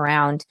first time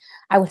around,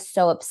 I was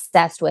so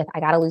obsessed with,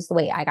 I got to lose the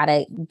weight. I got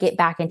to get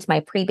back into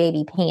my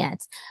pre-baby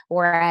pants.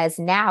 Whereas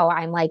now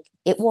I'm like,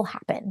 it will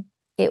happen.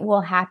 It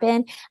will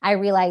happen. I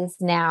realize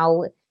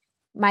now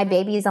my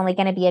baby is only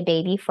going to be a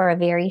baby for a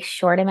very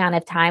short amount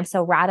of time.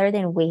 So rather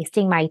than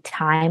wasting my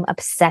time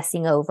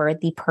obsessing over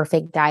the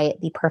perfect diet,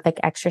 the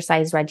perfect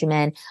exercise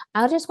regimen,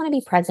 I just want to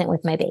be present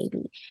with my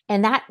baby.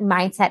 And that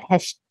mindset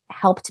has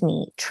helped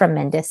me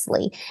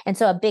tremendously. And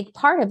so a big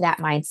part of that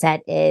mindset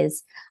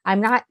is I'm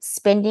not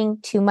spending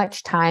too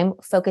much time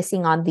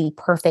focusing on the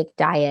perfect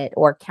diet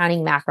or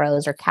counting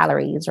macros or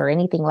calories or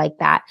anything like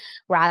that.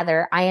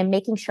 Rather, I am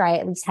making sure I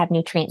at least have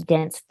nutrient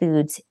dense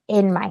foods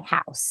in my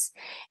house.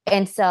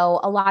 And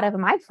so a lot of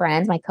my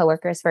friends, my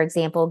coworkers, for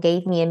example,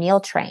 gave me a meal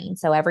train.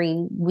 So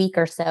every week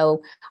or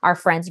so, our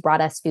friends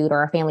brought us food or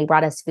our family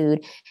brought us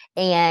food.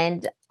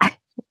 And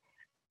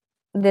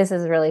this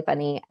is really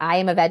funny. I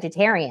am a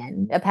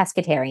vegetarian, a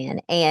pescatarian,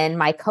 and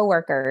my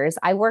coworkers,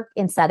 I work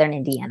in Southern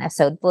Indiana.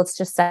 So let's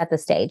just set the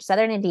stage.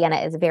 Southern Indiana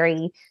is a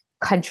very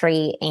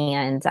country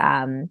and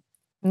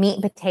meat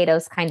and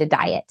potatoes kind of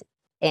diet.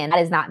 And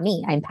that is not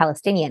me. I'm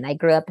Palestinian.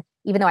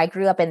 Even though I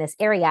grew up in this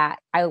area,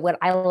 I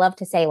love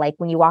to say, like,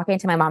 when you walk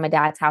into my mom and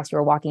dad's house, you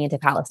were walking into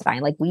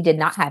Palestine. Like, we did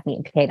not have meat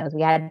and potatoes.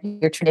 We had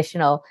your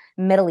traditional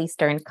Middle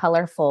Eastern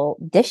colorful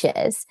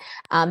dishes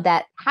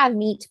that have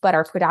meat, but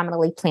are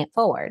predominantly plant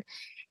forward.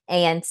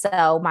 And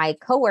so my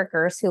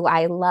coworkers, who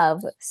I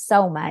love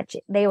so much,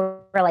 they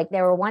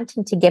were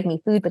wanting to give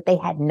me food, but they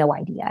had no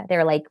idea.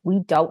 They're like, we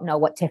don't know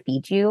what to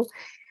feed you.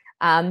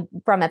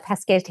 From a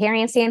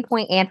pescatarian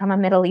standpoint and from a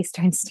Middle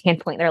Eastern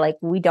standpoint, they're like,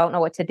 we don't know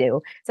what to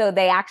do. So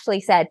they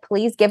actually said,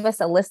 please give us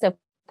a list of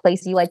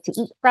places you like to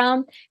eat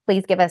from.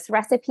 Please give us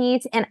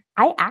recipes. And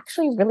I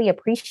actually really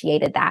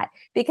appreciated that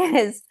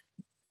because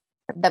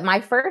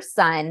my first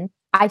son,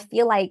 I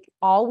feel like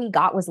all we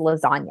got was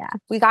lasagna.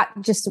 We got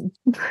just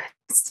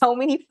so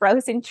many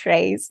frozen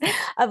trays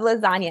of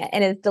lasagna.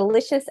 And as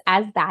delicious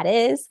as that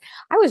is,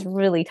 I was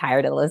really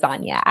tired of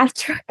lasagna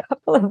after a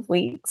couple of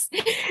weeks.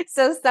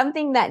 So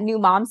something that new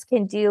moms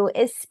can do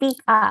is speak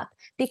up,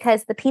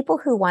 because the people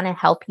who want to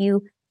help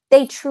you,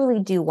 they truly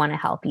do want to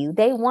help you.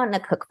 They want to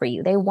cook for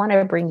you. They want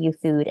to bring you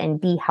food and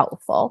be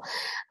helpful.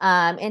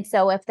 And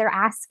so if they're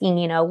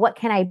asking, what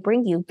can I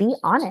bring you? Be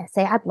honest.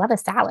 Say, I'd love a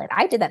salad.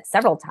 I did that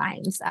several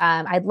times.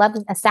 I'd love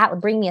a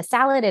salad. Bring me a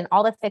salad and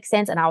all the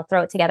fixins, and I'll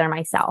throw it together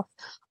myself.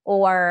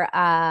 Or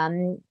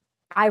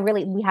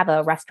we have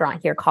a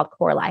restaurant here called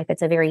Core Life.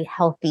 It's a very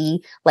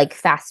healthy, like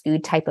fast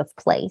food type of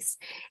place.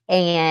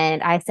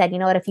 And I said, you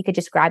know what, if you could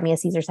just grab me a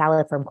Caesar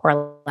salad from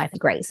Core Life,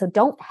 great. So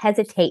don't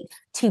hesitate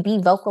to be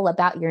vocal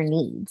about your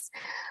needs.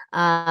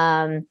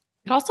 It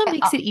also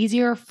makes it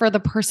easier for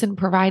the person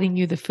providing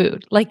you the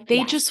food. Like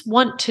they just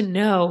want to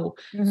know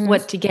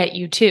what to get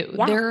you too.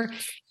 Yeah.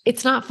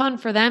 It's not fun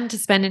for them to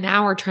spend an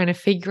hour trying to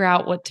figure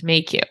out what to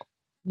make you.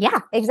 Yeah,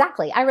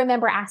 exactly. I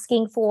remember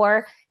asking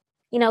for,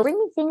 bring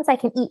me things I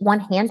can eat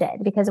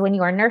one-handed, because when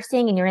you are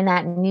nursing and you're in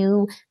that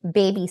new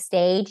baby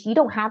stage, you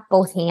don't have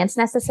both hands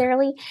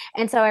necessarily.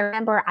 And so I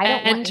remember I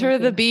don't enter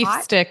the beef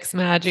sticks,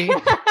 Maji.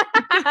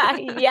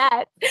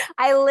 Yes.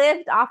 I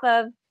lived off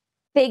of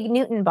Fig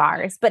Newton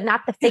bars, but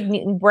not the Fig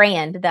Newton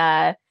brand,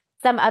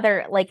 some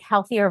other like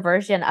healthier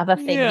version of a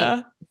Fig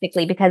Newton,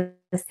 basically, because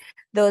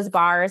those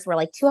bars were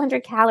like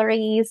 200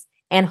 calories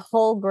and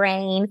whole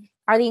grain.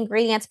 Are the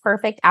ingredients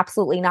perfect?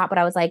 Absolutely not. But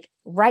I was like,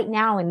 right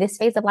now in this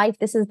phase of life,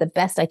 this is the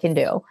best I can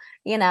do,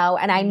 and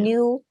I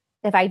knew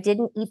if I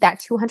didn't eat that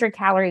 200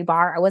 calorie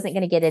bar, I wasn't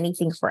going to get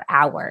anything for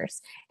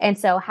hours. And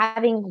so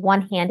having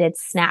one-handed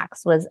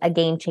snacks was a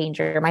game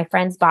changer. My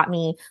friends bought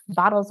me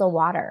bottles of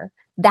water.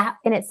 That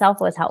in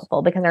itself was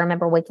helpful, because I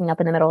remember waking up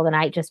in the middle of the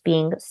night just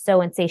being so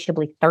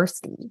insatiably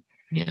thirsty.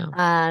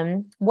 Yeah.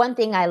 One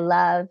thing I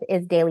love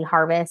is Daily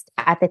Harvest.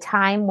 At the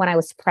time when I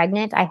was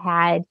pregnant, I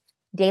had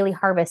Daily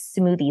Harvest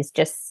smoothies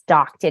just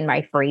stocked in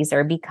my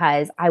freezer,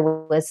 because I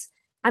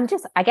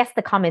guess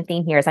the common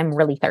theme here is I'm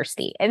really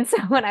thirsty. And so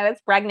when I was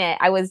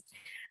pregnant,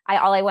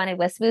 all I wanted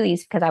was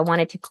smoothies, because I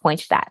wanted to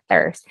quench that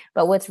thirst.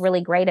 But what's really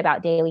great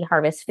about Daily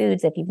Harvest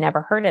Foods, if you've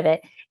never heard of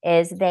it,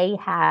 is they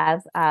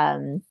have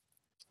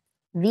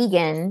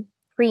vegan,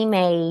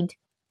 pre-made,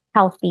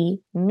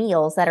 healthy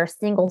meals that are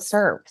single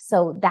serve.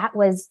 So that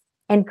was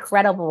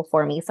incredible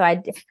for me. So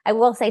I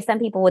will say, some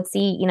people would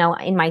see,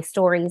 in my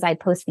stories, I'd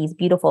post these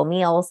beautiful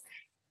meals,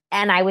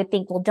 and I would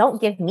think, well, don't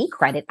give me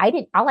credit.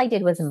 All I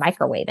did was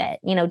microwave it.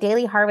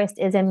 Daily Harvest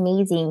is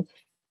amazing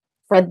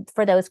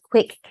for those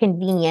quick,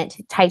 convenient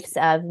types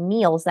of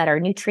meals that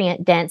are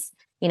nutrient dense,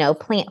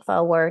 plant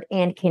forward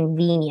and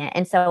convenient.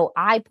 And so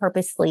I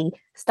purposely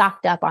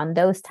stocked up on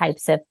those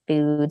types of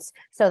foods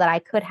so that I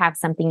could have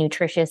something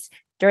nutritious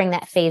during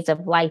that phase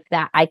of life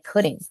that I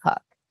couldn't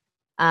cook.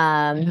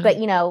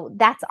 But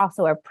that's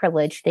also a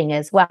privilege thing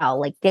as well.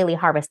 Like Daily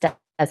Harvest does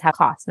have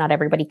costs. Not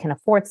everybody can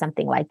afford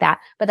something like that,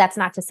 but that's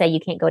not to say you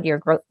can't go to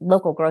your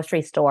local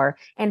grocery store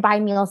and buy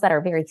meals that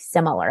are very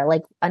similar.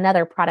 Like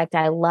another product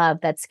I love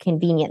that's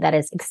convenient, that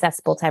is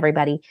accessible to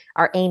everybody,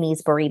 are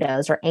Amy's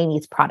burritos or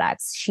Amy's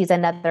products. She's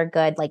another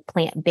good, like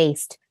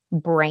plant-based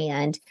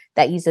brand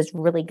that uses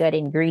really good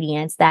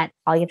ingredients that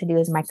all you have to do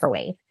is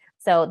microwave.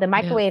 So the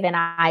microwave and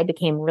I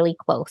became really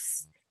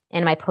close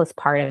in my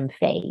postpartum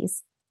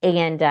phase.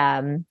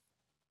 And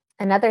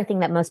another thing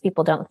that most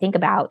people don't think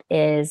about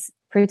is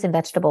fruits and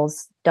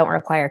vegetables don't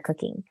require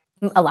cooking.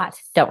 A lot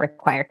don't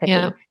require cooking.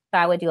 Yeah. So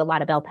I would do a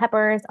lot of bell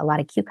peppers, a lot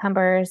of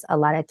cucumbers, a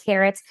lot of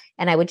carrots,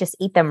 and I would just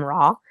eat them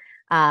raw.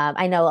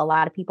 I know a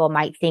lot of people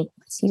might think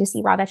you just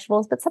eat raw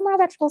vegetables, but some raw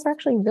vegetables are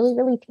actually really,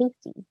 really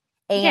tasty.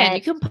 And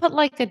you can put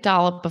like a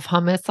dollop of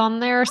hummus on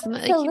there or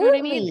something. Like, you know what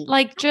I mean?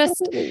 Like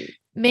just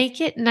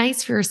make it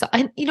nice for yourself.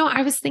 And,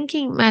 I was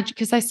thinking, Maji,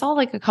 because I saw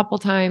like a couple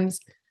times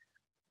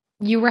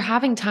you were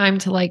having time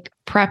to like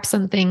prep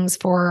some things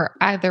for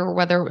either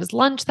whether it was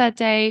lunch that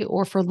day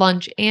or for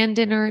lunch and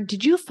dinner.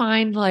 Did you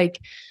find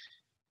like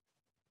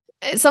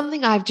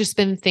something I've just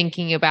been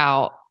thinking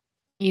about,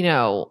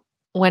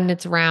 when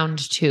it's round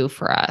 2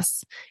 for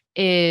us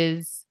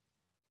is,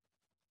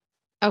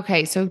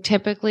 okay, so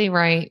typically,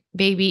 right,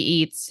 baby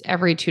eats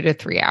every 2 to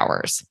 3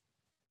 hours.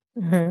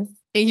 Mm-hmm.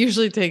 It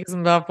usually takes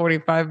them about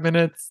 45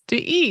 minutes to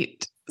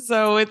eat.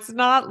 So it's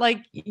not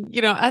like,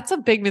 that's a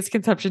big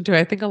misconception too.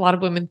 I think a lot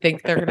of women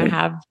think they're going to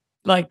have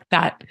like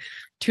that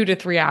 2 to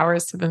 3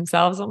 hours to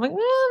themselves. I'm like,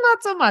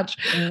 not so much.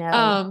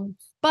 No.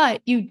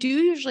 But you do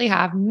usually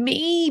have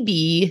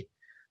maybe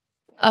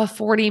a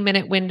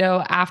 40-minute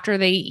window after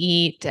they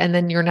eat and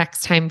then your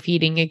next time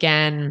feeding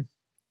again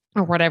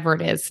or whatever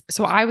it is.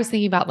 So I was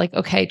thinking about like,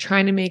 okay,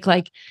 trying to make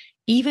like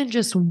even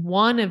just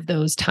one of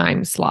those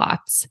time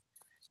slots,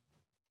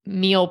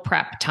 meal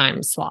prep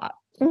time slot.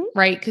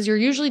 Right? Because you're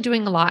usually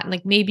doing a lot. And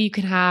like maybe you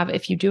can have,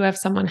 if you do have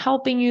someone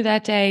helping you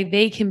that day,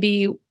 they can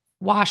be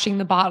washing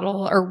the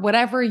bottle or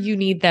whatever you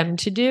need them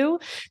to do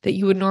that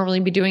you would normally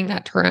be doing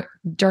that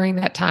during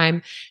that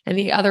time. And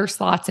the other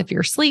slots, if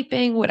you're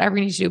sleeping, whatever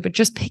you need to do, but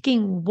just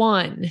picking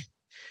one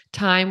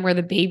time where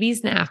the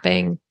baby's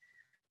napping.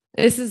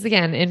 This is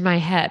again in my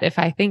head, if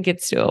I think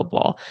it's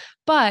doable,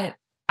 but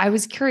I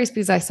was curious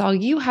because I saw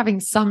you having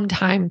some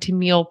time to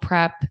meal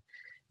prep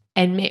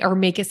and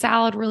make a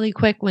salad really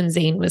quick when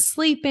Zane was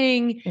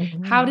sleeping.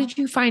 Mm-hmm. How did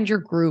you find your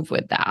groove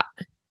with that?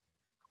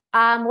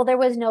 Well, there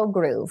was no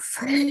groove.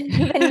 So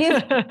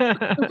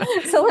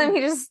let me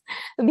just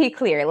be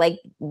clear. Like,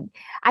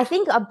 I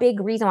think a big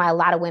reason why a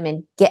lot of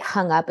women get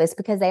hung up is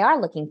because they are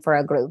looking for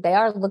a groove. They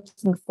are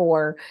looking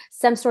for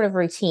some sort of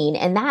routine.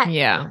 And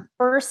that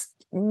first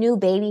new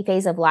baby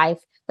phase of life,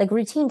 like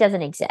routine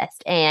doesn't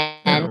exist.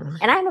 And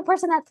I'm a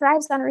person that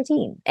thrives on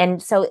routine.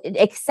 And so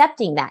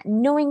accepting that,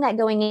 knowing that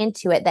going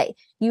into it, that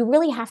you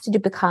really have to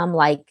become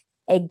like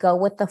a go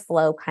with the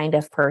flow kind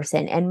of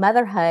person. And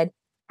motherhood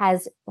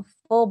has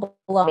full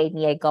blown made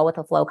me a go with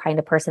the flow kind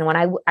of person when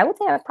I would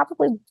say I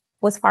probably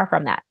was far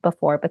from that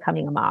before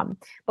becoming a mom.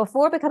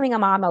 Before becoming a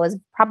mom, I was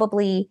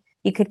probably,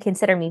 you could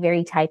consider me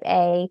very type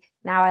A.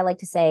 Now I like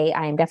to say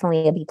I am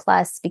definitely a B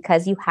plus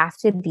because you have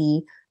to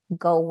be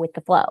go with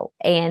the flow.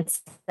 And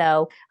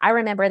so I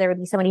remember there would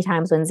be so many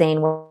times when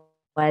Zane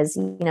was,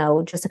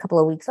 just a couple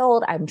of weeks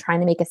old, I'm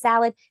trying to make a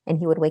salad and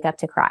he would wake up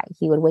to cry.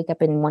 He would wake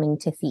up and wanting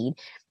to feed.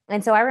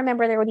 And so I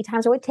remember there would be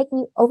times where it would take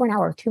me over an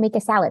hour to make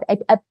a salad,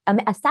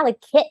 a salad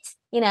kit,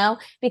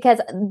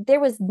 because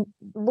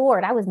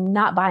I was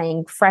not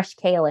buying fresh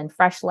kale and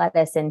fresh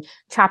lettuce and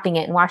chopping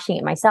it and washing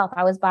it myself.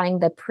 I was buying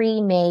the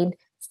pre-made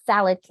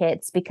salad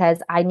kits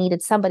because I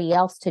needed somebody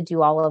else to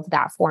do all of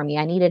that for me.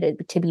 I needed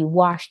it to be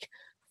washed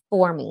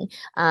for me.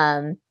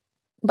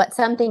 But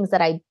some things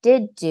that I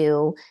did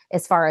do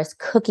as far as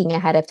cooking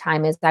ahead of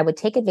time is I would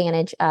take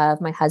advantage of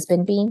my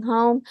husband being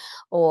home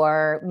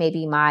or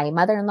maybe my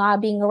mother-in-law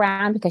being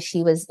around because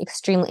she is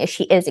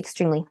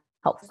extremely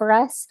helpful for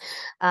us.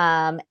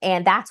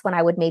 And that's when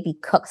I would maybe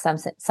cook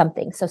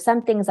something. So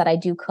some things that I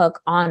do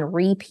cook on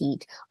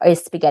repeat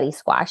is spaghetti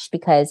squash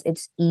because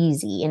it's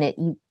easy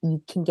and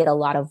you can get a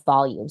lot of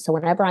volume. So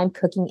whenever I'm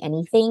cooking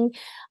anything,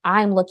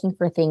 I'm looking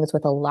for things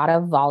with a lot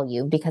of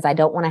volume because I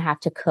don't want to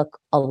have to cook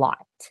a lot.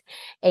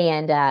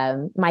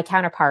 And my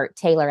counterpart,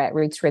 Taylor at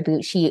Roots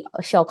Reboot,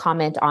 she'll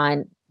comment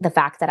on the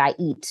fact that I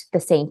eat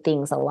the same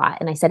things a lot.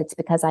 And I said, it's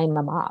because I'm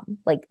a mom.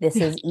 Like, this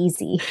is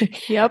easy.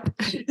 Yep.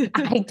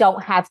 I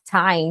don't have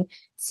time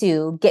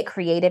to get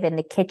creative in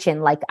the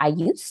kitchen like I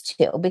used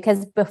to,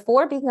 because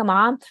before being a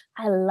mom,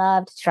 I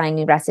loved trying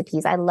new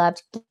recipes. I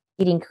loved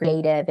getting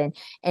creative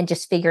and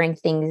just figuring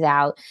things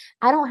out.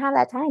 I don't have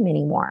that time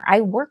anymore. I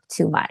work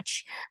too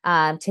much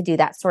to do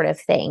that sort of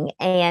thing.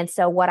 And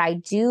so what I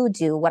do,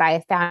 what I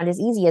have found is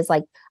easy is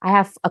like, I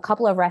have a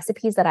couple of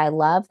recipes that I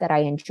love, that I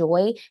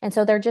enjoy. And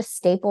so they're just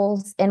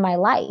staples in my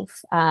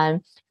life.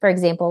 For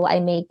example,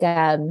 I make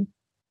a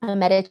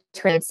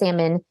Mediterranean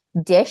salmon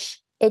dish.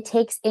 It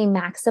takes a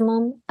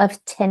maximum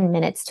of 10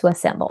 minutes to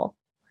assemble.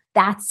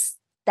 That's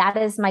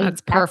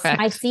perfect. That's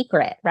my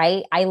secret,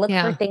 right? I look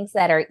for things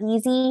that are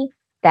easy,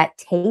 that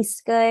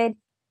taste good,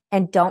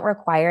 and don't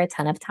require a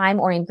ton of time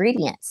or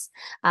ingredients.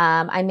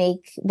 I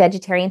make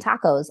vegetarian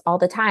tacos all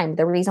the time.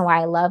 The reason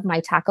why I love my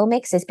taco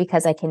mix is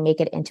because I can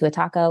make it into a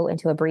taco,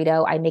 into a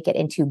burrito. I make it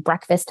into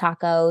breakfast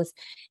tacos,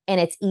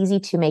 and it's easy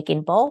to make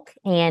in bulk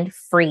and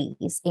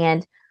freeze.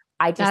 And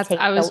I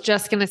was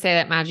just going to say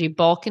that, Maji,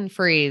 bulk and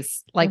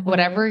freeze, like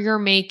whatever you're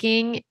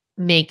making,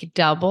 make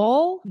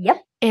double.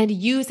 Yep. And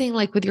using,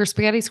 like with your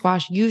spaghetti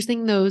squash,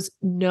 using those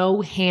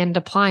no hand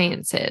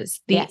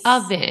appliances, the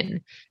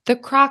oven, the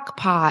crock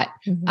pot,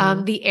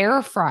 the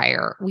air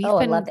fryer. We've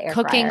been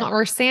cooking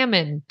our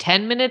salmon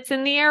 10 minutes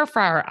in the air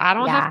fryer. I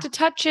don't have to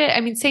touch it. I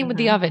mean, same with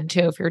the oven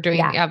too, if you're doing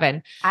the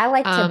oven. I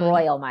like to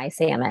broil my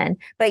salmon.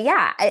 But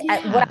what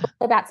I love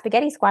about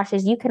spaghetti squash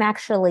is you can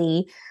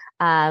actually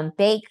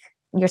bake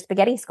your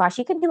spaghetti squash.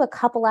 You can do a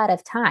couple at a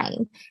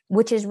time,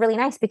 which is really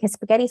nice because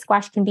spaghetti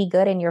squash can be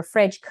good in your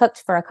fridge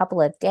cooked for a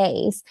couple of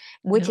days,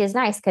 which is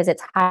nice because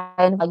it's high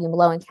in volume,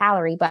 low in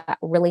calorie, but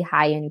really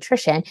high in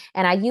nutrition.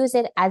 And I use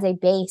it as a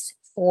base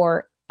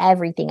for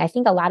everything. I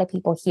think a lot of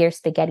people hear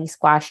spaghetti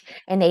squash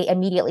and they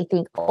immediately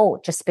think, oh,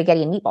 just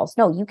spaghetti and meatballs.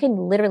 No, you can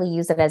literally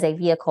use it as a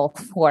vehicle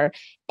for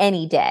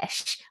any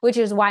dish, which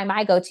is why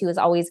my go-to is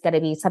always going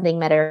to be something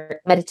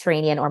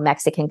Mediterranean or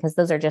Mexican, because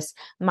those are just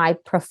my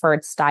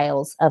preferred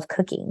styles of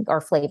cooking or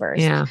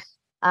flavors. Yeah.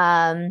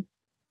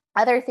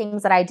 Other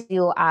things that I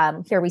do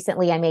here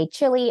recently, I made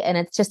chili, and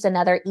it's just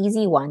another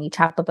easy one. You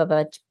chop up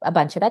a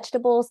bunch of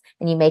vegetables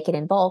and you make it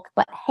in bulk.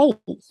 But hey,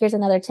 here's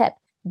another tip.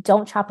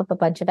 Don't chop up a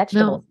bunch of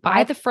vegetables. No,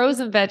 buy the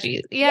frozen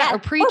veggies. Yeah. Or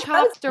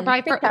pre-chopped or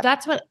buy.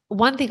 That's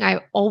one thing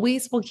I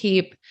always will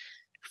keep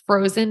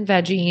frozen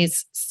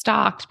veggies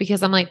stocked,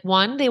 because I'm like,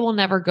 one, they will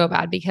never go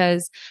bad,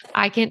 because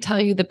I can't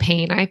tell you the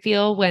pain I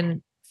feel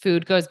when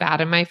food goes bad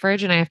in my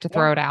fridge and I have to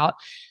throw it out.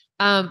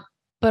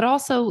 But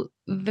also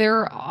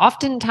they're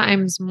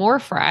oftentimes more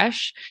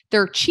fresh.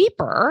 They're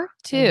cheaper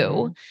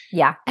too.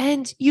 Yeah.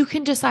 And you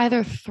can just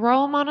either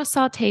throw them on a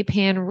saute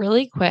pan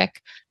really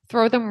quick,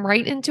 throw them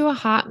right into a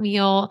hot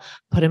meal,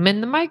 put them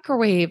in the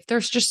microwave.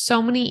 There's just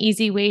so many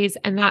easy ways.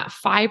 And that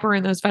fiber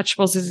in those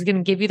vegetables is going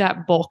to give you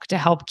that bulk to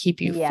help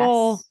keep you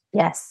full.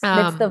 Yes.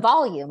 It's the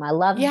volume. I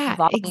love Yeah,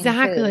 volume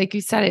exactly. food. Like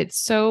you said,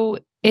 it's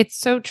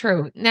so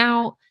true.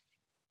 Now,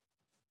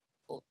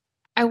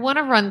 I want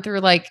to run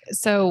through I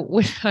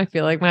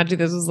feel like Maji,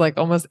 this was like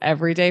almost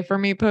every day for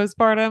me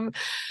postpartum.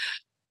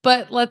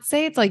 But let's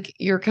say it's like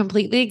you're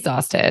completely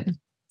exhausted.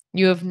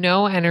 You have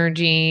no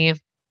energy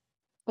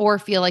or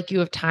feel like you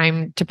have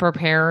time to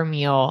prepare a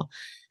meal.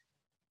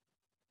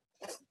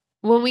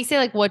 When we say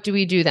like, what do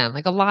we do then?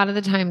 Like a lot of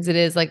the times it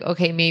is like,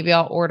 okay, maybe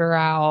I'll order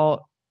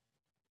out.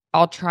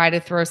 I'll try to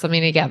throw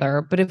something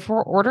together. But if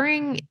we're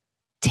ordering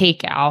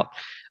takeout,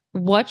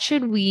 what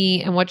should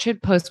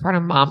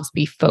postpartum moms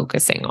be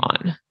focusing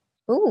on?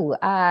 Ooh,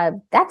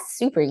 that's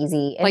super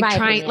easy.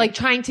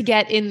 Trying to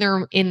get in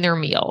their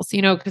meals,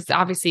 because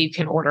obviously you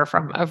can order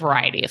from a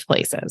variety of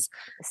places.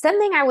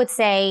 Something I would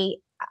say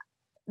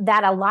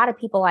that a lot of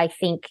people I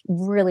think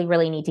really,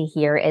 really need to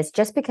hear is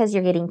just because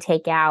you're getting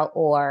takeout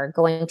or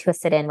going to a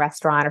sit-in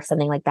restaurant or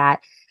something like that,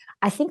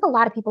 I think a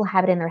lot of people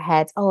have it in their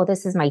heads, oh,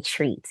 this is my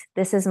treat.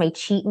 This is my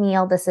cheat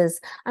meal. This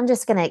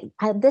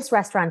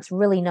restaurant's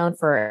really known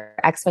for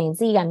X, Y, and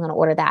Z. I'm going to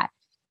order that.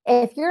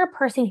 If you're a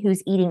person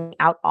who's eating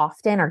out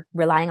often or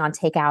relying on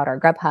takeout or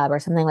Grubhub or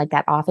something like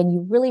that often,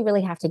 you really,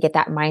 really have to get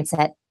that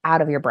mindset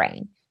out of your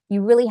brain.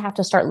 You really have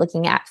to start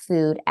looking at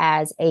food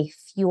as a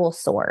fuel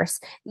source.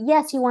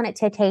 Yes, you want it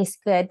to taste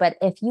good, but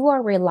if you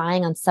are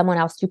relying on someone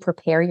else to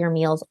prepare your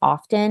meals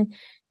often,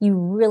 you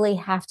really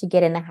have to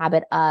get in the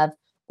habit of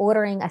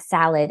ordering a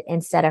salad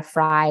instead of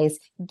fries,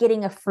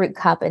 getting a fruit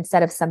cup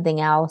instead of something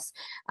else,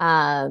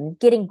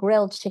 getting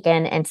grilled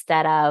chicken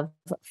instead of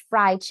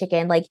fried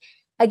chicken. Like,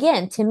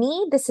 again, to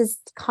me, this is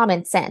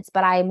common sense,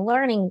 but I'm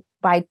learning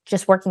by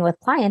just working with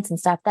clients and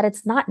stuff that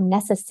it's not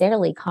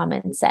necessarily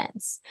common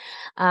sense.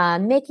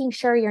 Making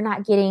sure you're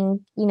not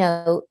getting,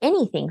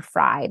 anything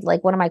fried.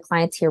 Like one of my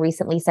clients here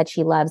recently said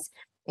she loves,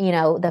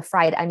 the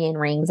fried onion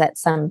rings at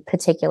some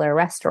particular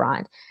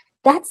restaurant.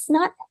 That's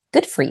not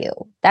good for you.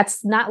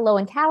 That's not low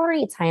in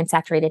calorie. It's high in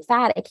saturated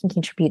fat. It can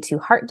contribute to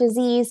heart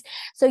disease.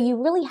 So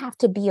you really have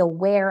to be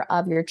aware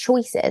of your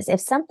choices. If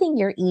something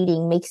you're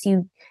eating makes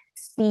you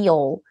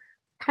feel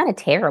kind of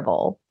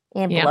terrible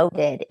and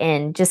bloated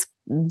and just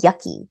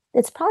yucky,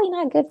 it's probably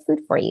not good food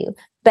for you.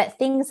 But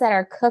things that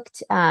are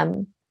cooked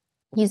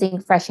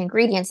using fresh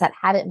ingredients that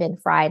haven't been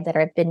fried, that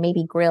have been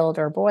maybe grilled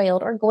or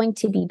broiled, are going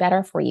to be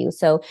better for you.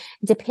 So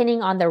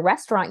depending on the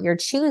restaurant you're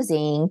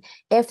choosing,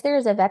 if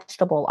there's a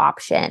vegetable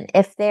option,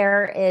 if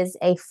there is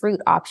a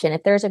fruit option,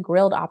 if there's a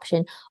grilled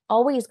option,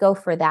 always go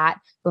for that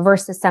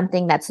versus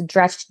something that's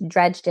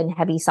dredged in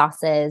heavy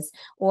sauces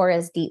or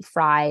is deep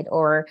fried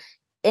or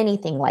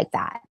anything like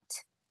that.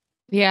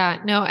 Yeah,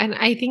 no. And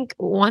I think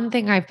one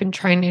thing I've been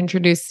trying to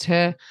introduce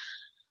to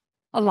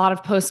a lot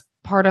of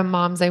postpartum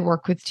moms I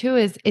work with too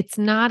is it's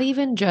not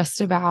even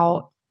just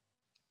about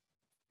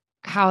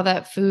how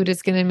that food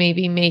is going to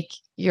maybe make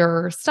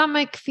your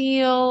stomach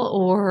feel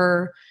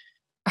or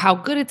how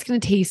good it's going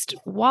to taste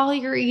while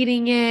you're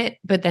eating it,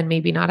 but then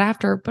maybe not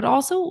after, but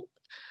also,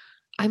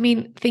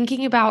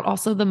 thinking about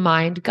also the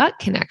mind gut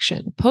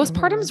connection.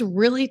 Postpartum is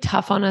really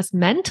tough on us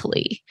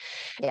mentally.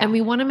 Yeah. And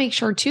we want to make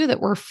sure too that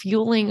we're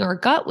fueling our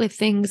gut with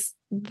things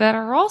that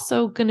are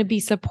also going to be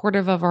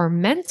supportive of our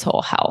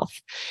mental health.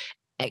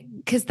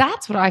 Because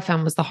that's what I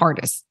found was the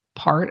hardest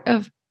part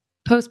of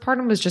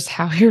postpartum, was just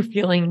how you're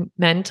feeling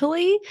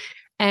mentally.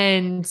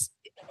 And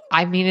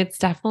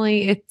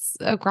it's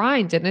a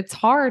grind and it's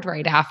hard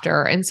right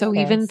after. And so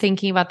even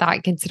thinking about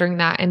that, considering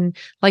that, and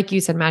like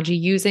you said, Maji,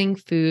 using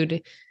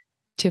food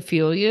to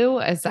fuel you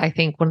is, I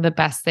think, one of the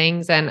best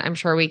things. And I'm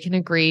sure we can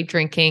agree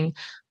drinking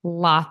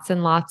lots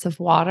and lots of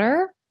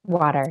water.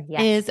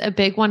 Yes. Is a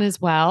big one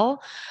as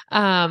well.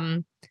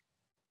 And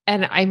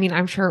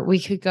I'm sure we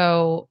could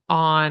go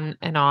on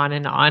and on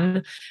and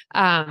on.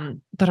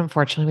 But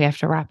unfortunately we have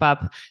to wrap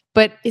up.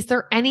 But is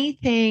there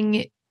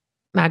anything,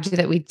 Maji,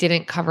 that we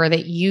didn't cover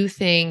that you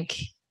think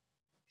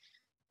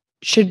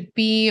should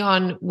be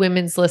on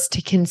women's list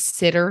to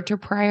consider to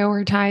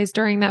prioritize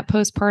during that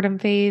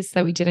postpartum phase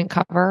that we didn't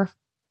cover?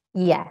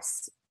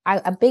 Yes.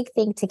 A big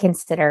thing to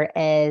consider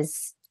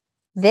is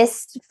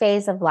this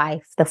phase of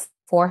life, the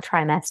fourth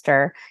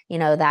trimester,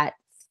 that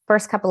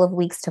first couple of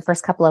weeks to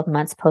first couple of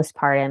months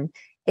postpartum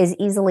is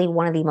easily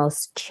one of the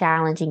most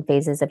challenging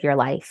phases of your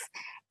life.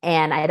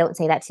 And I don't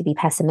say that to be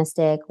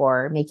pessimistic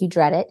or make you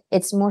dread it.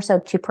 It's more so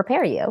to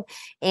prepare you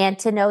and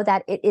to know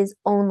that it is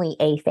only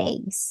a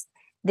phase.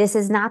 This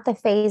is not the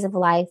phase of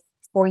life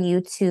for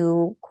you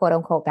to quote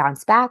unquote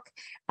bounce back.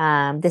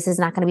 This is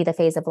not going to be the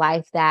phase of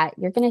life that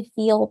you're going to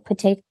feel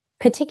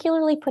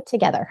particularly put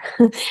together.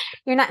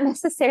 You're not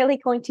necessarily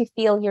going to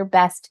feel your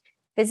best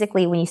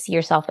physically when you see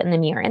yourself in the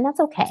mirror. And that's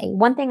okay.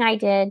 One thing I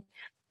did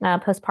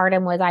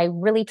postpartum was I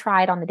really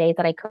tried on the days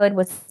that I could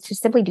was to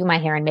simply do my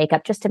hair and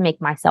makeup just to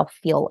make myself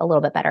feel a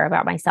little bit better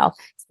about myself.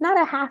 It's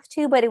not a have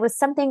to, but it was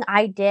something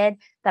I did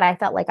that I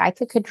felt like I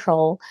could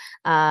control,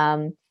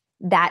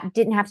 that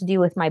didn't have to do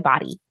with my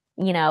body,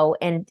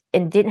 and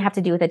didn't have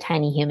to do with a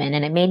tiny human.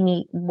 And it made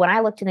me, when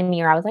I looked in the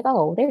mirror, I was like,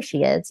 oh, there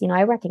she is.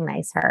 I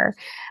recognize her.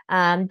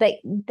 But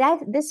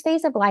this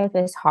phase of life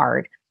is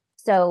hard.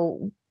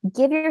 So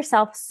give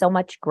yourself so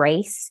much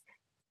grace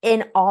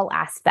in all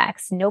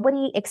aspects.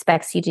 Nobody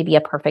expects you to be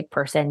a perfect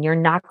person. You're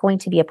not going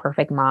to be a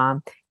perfect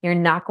mom. You're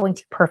not going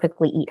to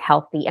perfectly eat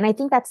healthy. And I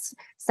think that's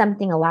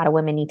something a lot of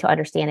women need to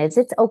understand is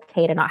it's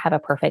okay to not have a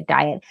perfect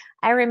diet.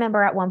 I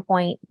remember at one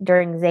point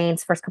during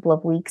Zane's first couple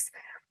of weeks,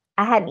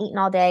 I hadn't eaten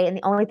all day. And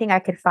the only thing I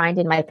could find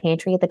in my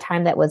pantry at the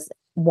time that was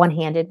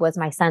one-handed was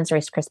my son's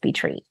Rice Krispie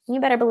treat. You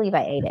better believe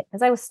I ate it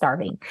because I was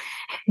starving.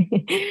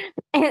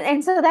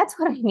 and so that's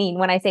what I mean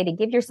when I say to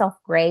give yourself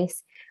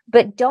grace,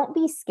 but don't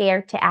be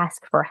scared to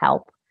ask for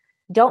help.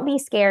 Don't be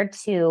scared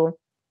to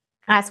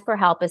ask for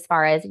help as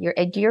far as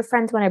do your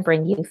friends want to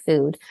bring you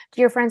food? Do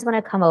your friends want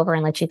to come over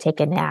and let you take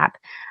a nap?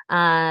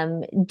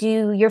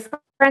 Do your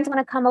friends want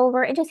to come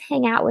over and just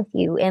hang out with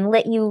you and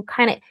let you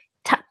kind of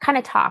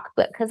talk?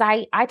 But because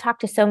I talk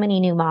to so many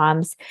new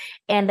moms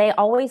and they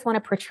always want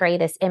to portray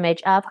this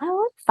image of,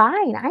 oh, I'm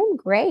fine. I'm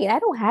great. I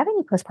don't have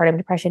any postpartum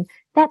depression.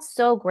 That's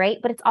so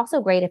great. But it's also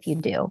great if you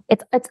do.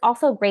 It's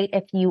also great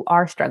if you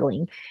are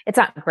struggling. It's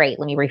not great.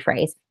 Let me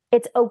rephrase.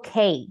 It's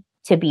okay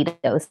to be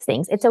those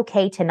things. It's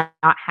okay to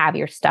not have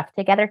your stuff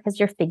together because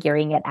you're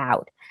figuring it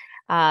out.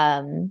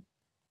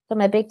 So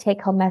my big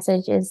take home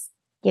message is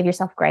give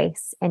yourself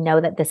grace and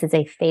know that this is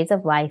a phase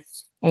of life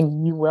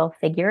and you will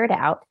figure it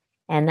out.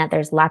 And that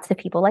there's lots of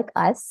people like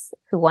us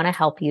who want to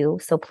help you.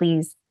 So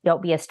please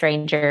don't be a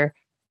stranger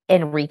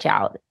and reach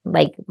out.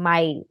 Like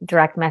my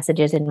direct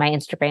messages in my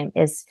Instagram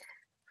is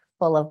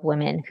full of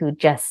women who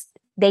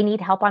they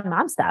need help on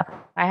mom stuff.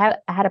 I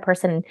had a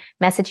person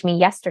message me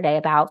yesterday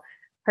about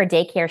her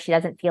daycare. She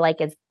doesn't feel like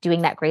is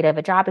doing that great of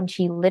a job. And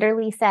she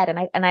literally said,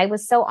 and I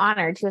was so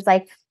honored. She was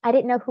like, I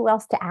didn't know who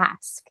else to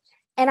ask.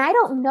 And I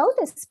don't know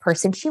this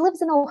person. She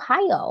lives in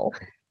Ohio.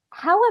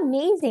 How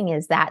amazing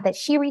is that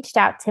she reached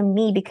out to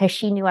me because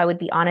she knew I would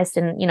be honest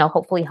and,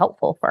 hopefully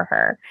helpful for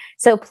her.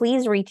 So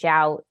please reach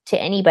out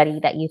to anybody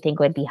that you think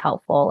would be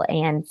helpful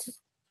and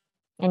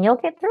you'll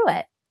get through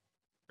it.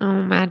 Oh,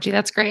 Maji,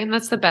 that's great. And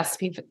that's the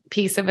best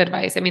piece of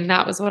advice. I mean,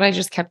 that was what I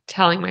just kept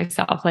telling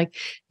myself, like,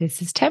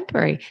 this is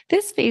temporary.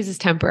 This phase is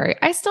temporary.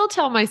 I still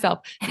tell myself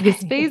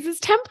this phase is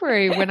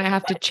temporary when I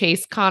have to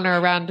chase Connor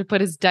around to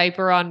put his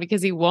diaper on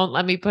because he won't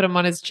let me put him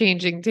on his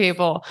changing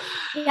table.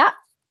 Yeah.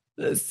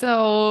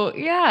 So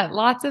yeah,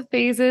 lots of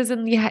phases.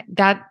 And yeah,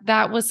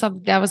 that was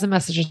a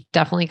message that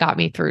definitely got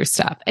me through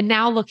stuff. And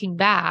now looking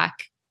back,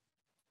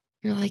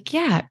 you're like,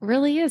 yeah, it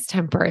really is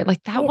temporary.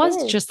 Like that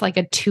was just like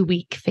a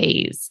 2-week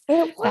phase.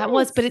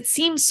 But it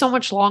seems so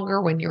much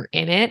longer when you're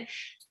in it,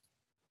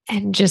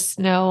 and just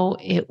know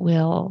it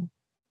will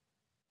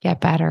get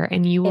better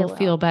and you will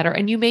feel better.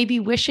 And you may be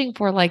wishing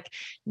for, like,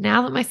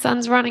 now that my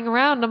son's running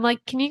around, I'm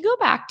like, can you go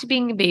back to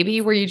being a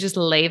baby where you just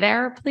lay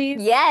there, please?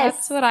 Yes.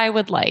 That's what I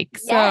would like.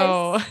 Yes.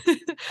 So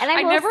and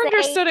I never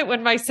understood it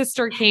when my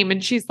sister came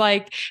and she's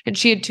like, and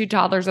she had 2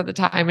 toddlers at the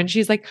time. And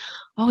she's like,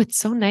 oh, it's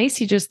so nice.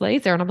 He just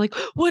lays there. And I'm like,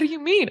 what do you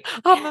mean?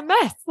 I'm a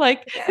mess.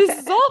 Like, this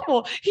is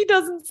awful. He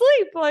doesn't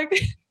sleep. Like,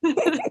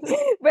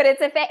 but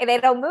it's they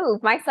don't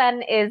move. My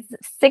son is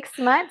 6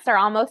 months or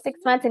almost 6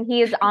 months, and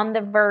he is on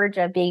the verge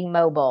of being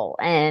mobile.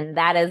 And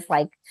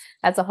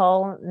that's a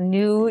whole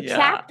new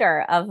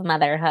chapter of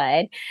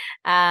motherhood.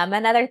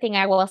 Another thing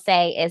I will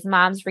say is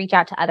moms reach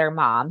out to other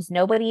moms.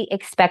 Nobody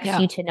expects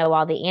you to know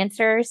all the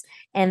answers,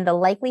 and the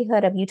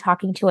likelihood of you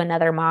talking to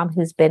another mom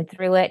who's been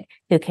through it,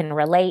 who can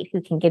relate,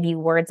 who can give you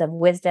words of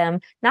wisdom,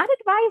 not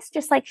advice,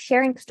 just like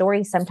sharing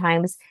stories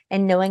sometimes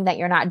and knowing that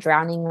you're not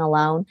drowning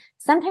alone.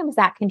 Sometimes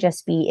that can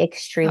just be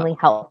extremely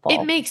helpful.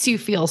 It makes you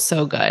feel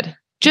so good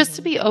just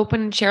to be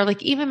open and share.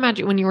 Like, even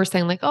Maji, when you were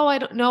saying like, oh, I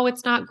don't know,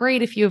 it's not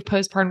great if you have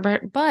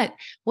postpartum, but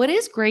what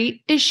is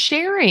great is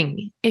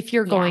sharing. If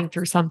you're going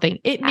through something,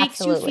 it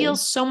makes you feel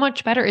so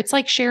much better. It's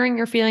like sharing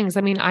your feelings.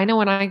 I mean, I know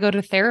when I go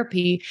to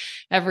therapy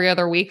every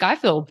other week, I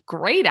feel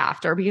great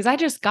after because I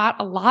just got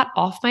a lot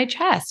off my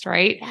chest.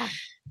 Right. Yeah.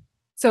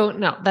 So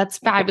no, that's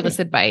fabulous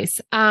advice.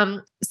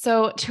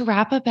 So to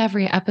wrap up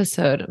every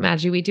episode,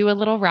 Maji, we do a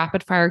little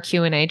rapid fire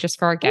Q&A just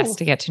for our guests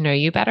to get to know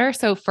you better.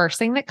 So first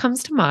thing that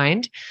comes to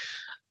mind,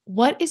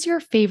 what is your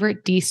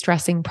favorite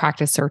de-stressing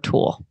practice or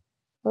tool?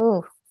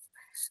 Ooh,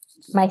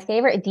 my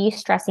favorite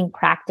de-stressing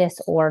practice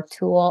or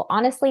tool,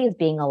 honestly, is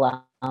being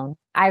alone.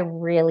 I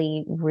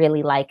really,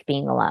 really like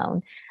being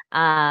alone.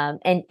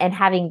 And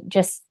having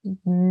just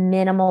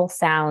minimal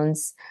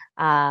sounds.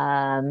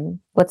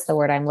 What's the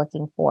word I'm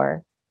looking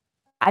for?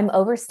 I'm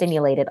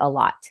overstimulated a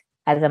lot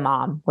as a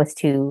mom with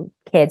 2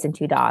 kids and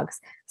 2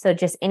 dogs. So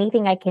just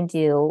anything I can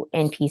do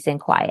in peace and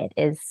quiet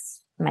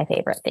is my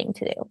favorite thing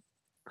to do.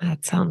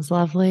 That sounds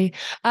lovely.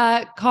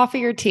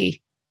 Coffee or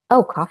tea?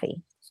 Oh,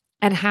 coffee.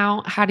 And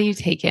how do you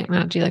take it,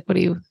 Maji? Like, what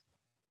do you?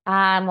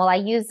 Well, I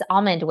use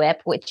almond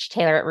whip, which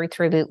Taylor at Roots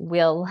Reboot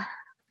will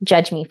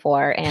judge me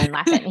for and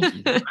laugh at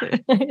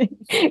me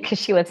because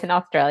she lives in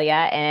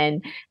Australia,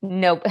 and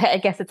no, I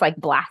guess it's like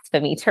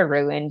blasphemy to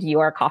ruin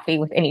your coffee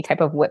with any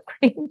type of whipped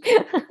cream.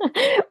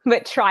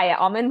 But try it.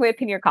 Almond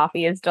whip in your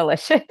coffee is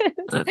delicious.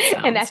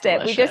 And that's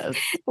delicious.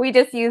 It. We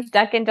just use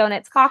Dunkin'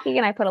 Donuts coffee,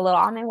 and I put a little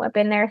almond whip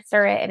in there,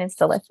 stir it, and it's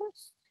delicious.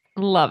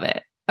 Love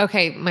it.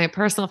 Okay, my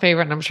personal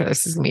favorite, and I'm sure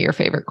this is gonna be your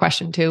favorite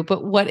question too,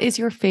 but what is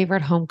your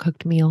favorite home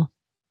cooked meal?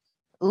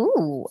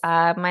 Ooh,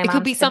 my mom's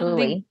could be tabbouleh.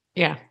 Something.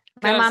 Yeah.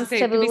 My mom's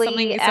tabbouleh. It could be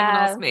something someone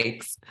else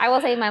makes. I will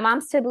say my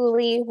mom's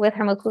tabbouleh with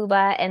her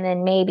makluba, and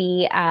then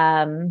maybe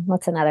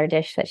what's another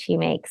dish that she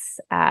makes?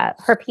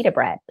 Her pita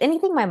bread.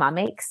 Anything my mom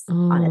makes,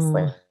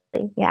 honestly.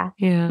 Yeah.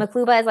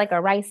 Makluba is like a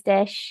rice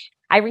dish.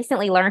 I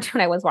recently learned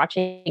when I was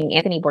watching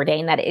Anthony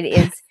Bourdain that it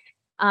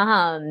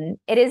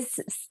is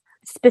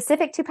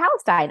specific to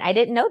Palestine. I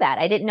didn't know that.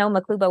 I didn't know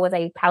makluba was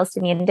a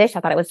Palestinian dish.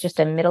 I thought it was just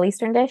a Middle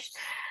Eastern dish.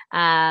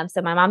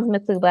 So my mom's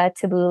makluba,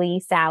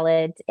 tabbouleh,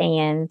 salad,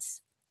 and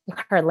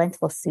her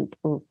lentil soup.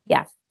 Ooh,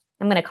 yeah.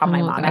 I'm going to call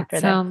my mom after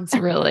that. Sounds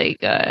really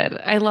good.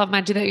 I love,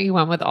 Maji, that you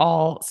went with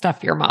all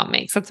stuff your mom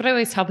makes. That's what I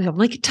always tell people. I'm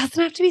like, it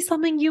doesn't have to be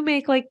something you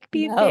make, like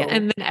be a fan.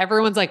 And then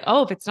everyone's like,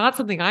 oh, if it's not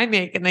something I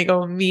make, and they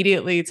go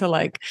immediately to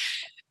like,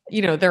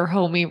 their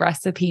homey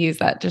recipes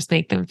that just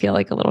make them feel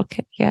like a little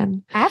kid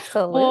again.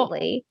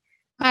 Absolutely.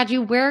 Well,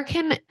 Maji, where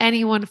can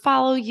anyone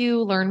follow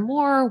you, learn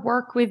more,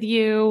 work with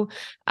you?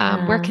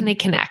 Where can they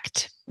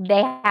connect?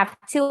 They have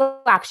two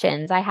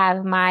options. I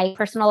have my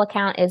personal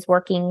account is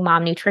Working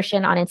Mom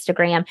Nutrition on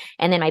Instagram,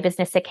 and then my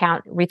business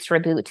account, Roots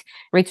Reboot.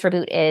 Roots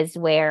Reboot is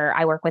where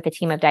I work with a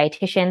team of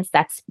dietitians.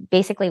 That's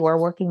basically where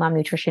Working Mom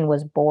Nutrition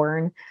was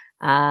born.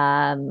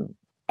 And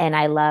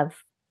I love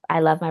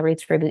my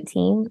Roots Reboot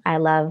team. I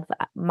love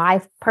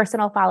my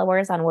personal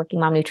followers on Working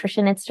Mom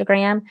Nutrition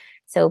Instagram.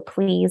 So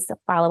please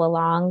follow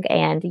along,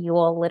 and you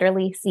will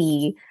literally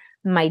see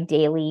my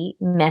daily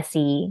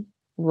messy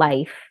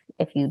life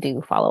if you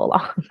do follow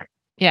along.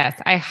 Yes,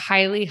 I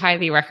highly,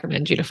 highly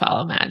recommend you to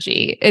follow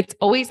Maji. It's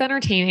always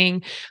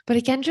entertaining, but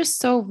again, just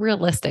so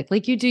realistic.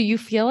 Like you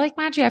feel like,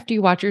 Maji, after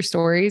you watch your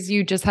stories,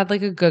 you just had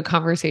like a good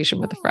conversation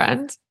with a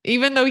friend,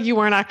 even though you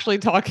weren't actually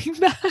talking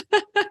that.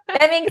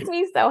 That makes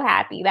me so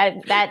happy.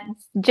 That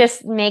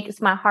just makes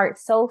my heart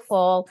so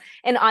full.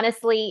 And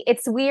honestly,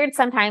 it's weird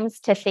sometimes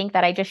to think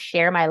that I just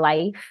share my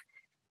life.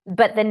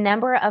 But the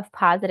number of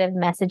positive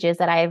messages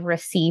that I've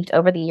received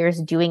over the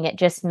years doing it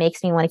just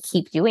makes me want to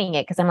keep doing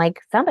it, because I'm like,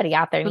 somebody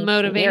out there needs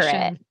to hear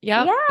it.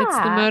 Yep. Yeah. It's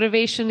the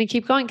motivation to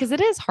keep going, because it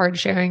is hard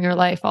sharing your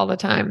life all the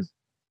time.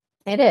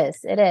 It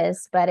is,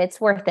 but it's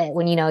worth it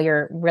when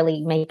you're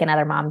really making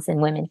other moms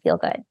and women feel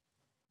good.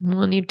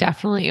 Well, and you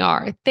definitely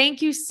are.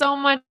 Thank you so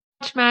much,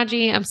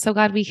 Maji. I'm so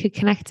glad we could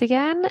connect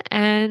again,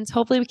 and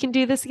hopefully we can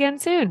do this again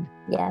soon.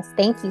 Yes.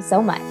 Thank you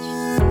so much.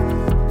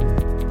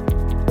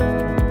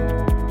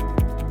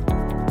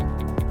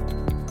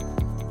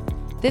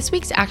 This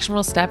week's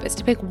actionable step is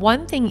to pick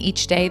one thing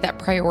each day that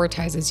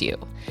prioritizes you.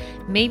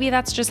 Maybe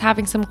that's just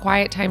having some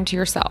quiet time to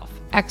yourself,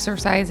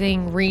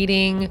 exercising,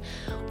 reading,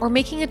 or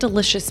making a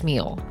delicious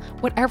meal.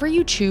 Whatever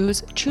you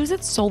choose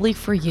it solely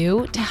for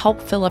you to help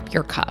fill up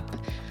your cup.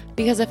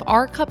 Because if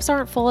our cups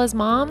aren't full as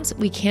moms,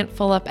 we can't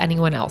fill up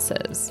anyone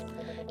else's.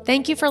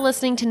 Thank you for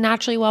listening to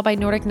Naturally Well by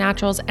Nordic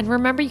Naturals, and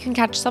remember you can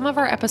catch some of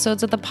our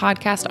episodes of the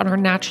podcast on our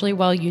Naturally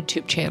Well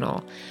YouTube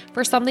channel.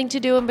 For something to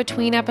do in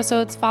between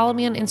episodes, follow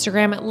me on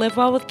Instagram at Live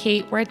Well with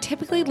Kate, where I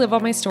typically live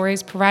on my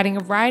stories providing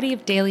a variety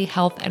of daily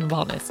health and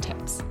wellness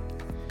tips.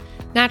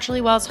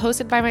 Naturally Well is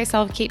hosted by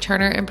myself, Kate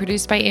Turner, and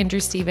produced by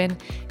Andrew Steven.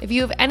 If you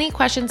have any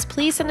questions,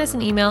 please send us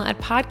an email at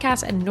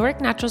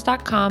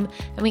podcast@nordicnaturals.com,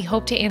 and we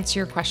hope to answer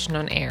your question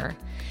on air.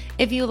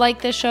 If you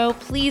like this show,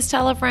 please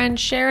tell a friend,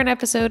 share an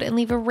episode, and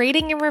leave a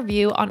rating and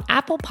review on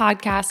Apple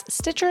Podcasts,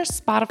 Stitcher,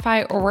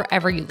 Spotify, or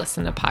wherever you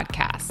listen to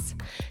podcasts.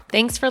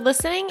 Thanks for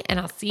listening, and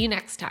I'll see you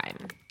next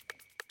time.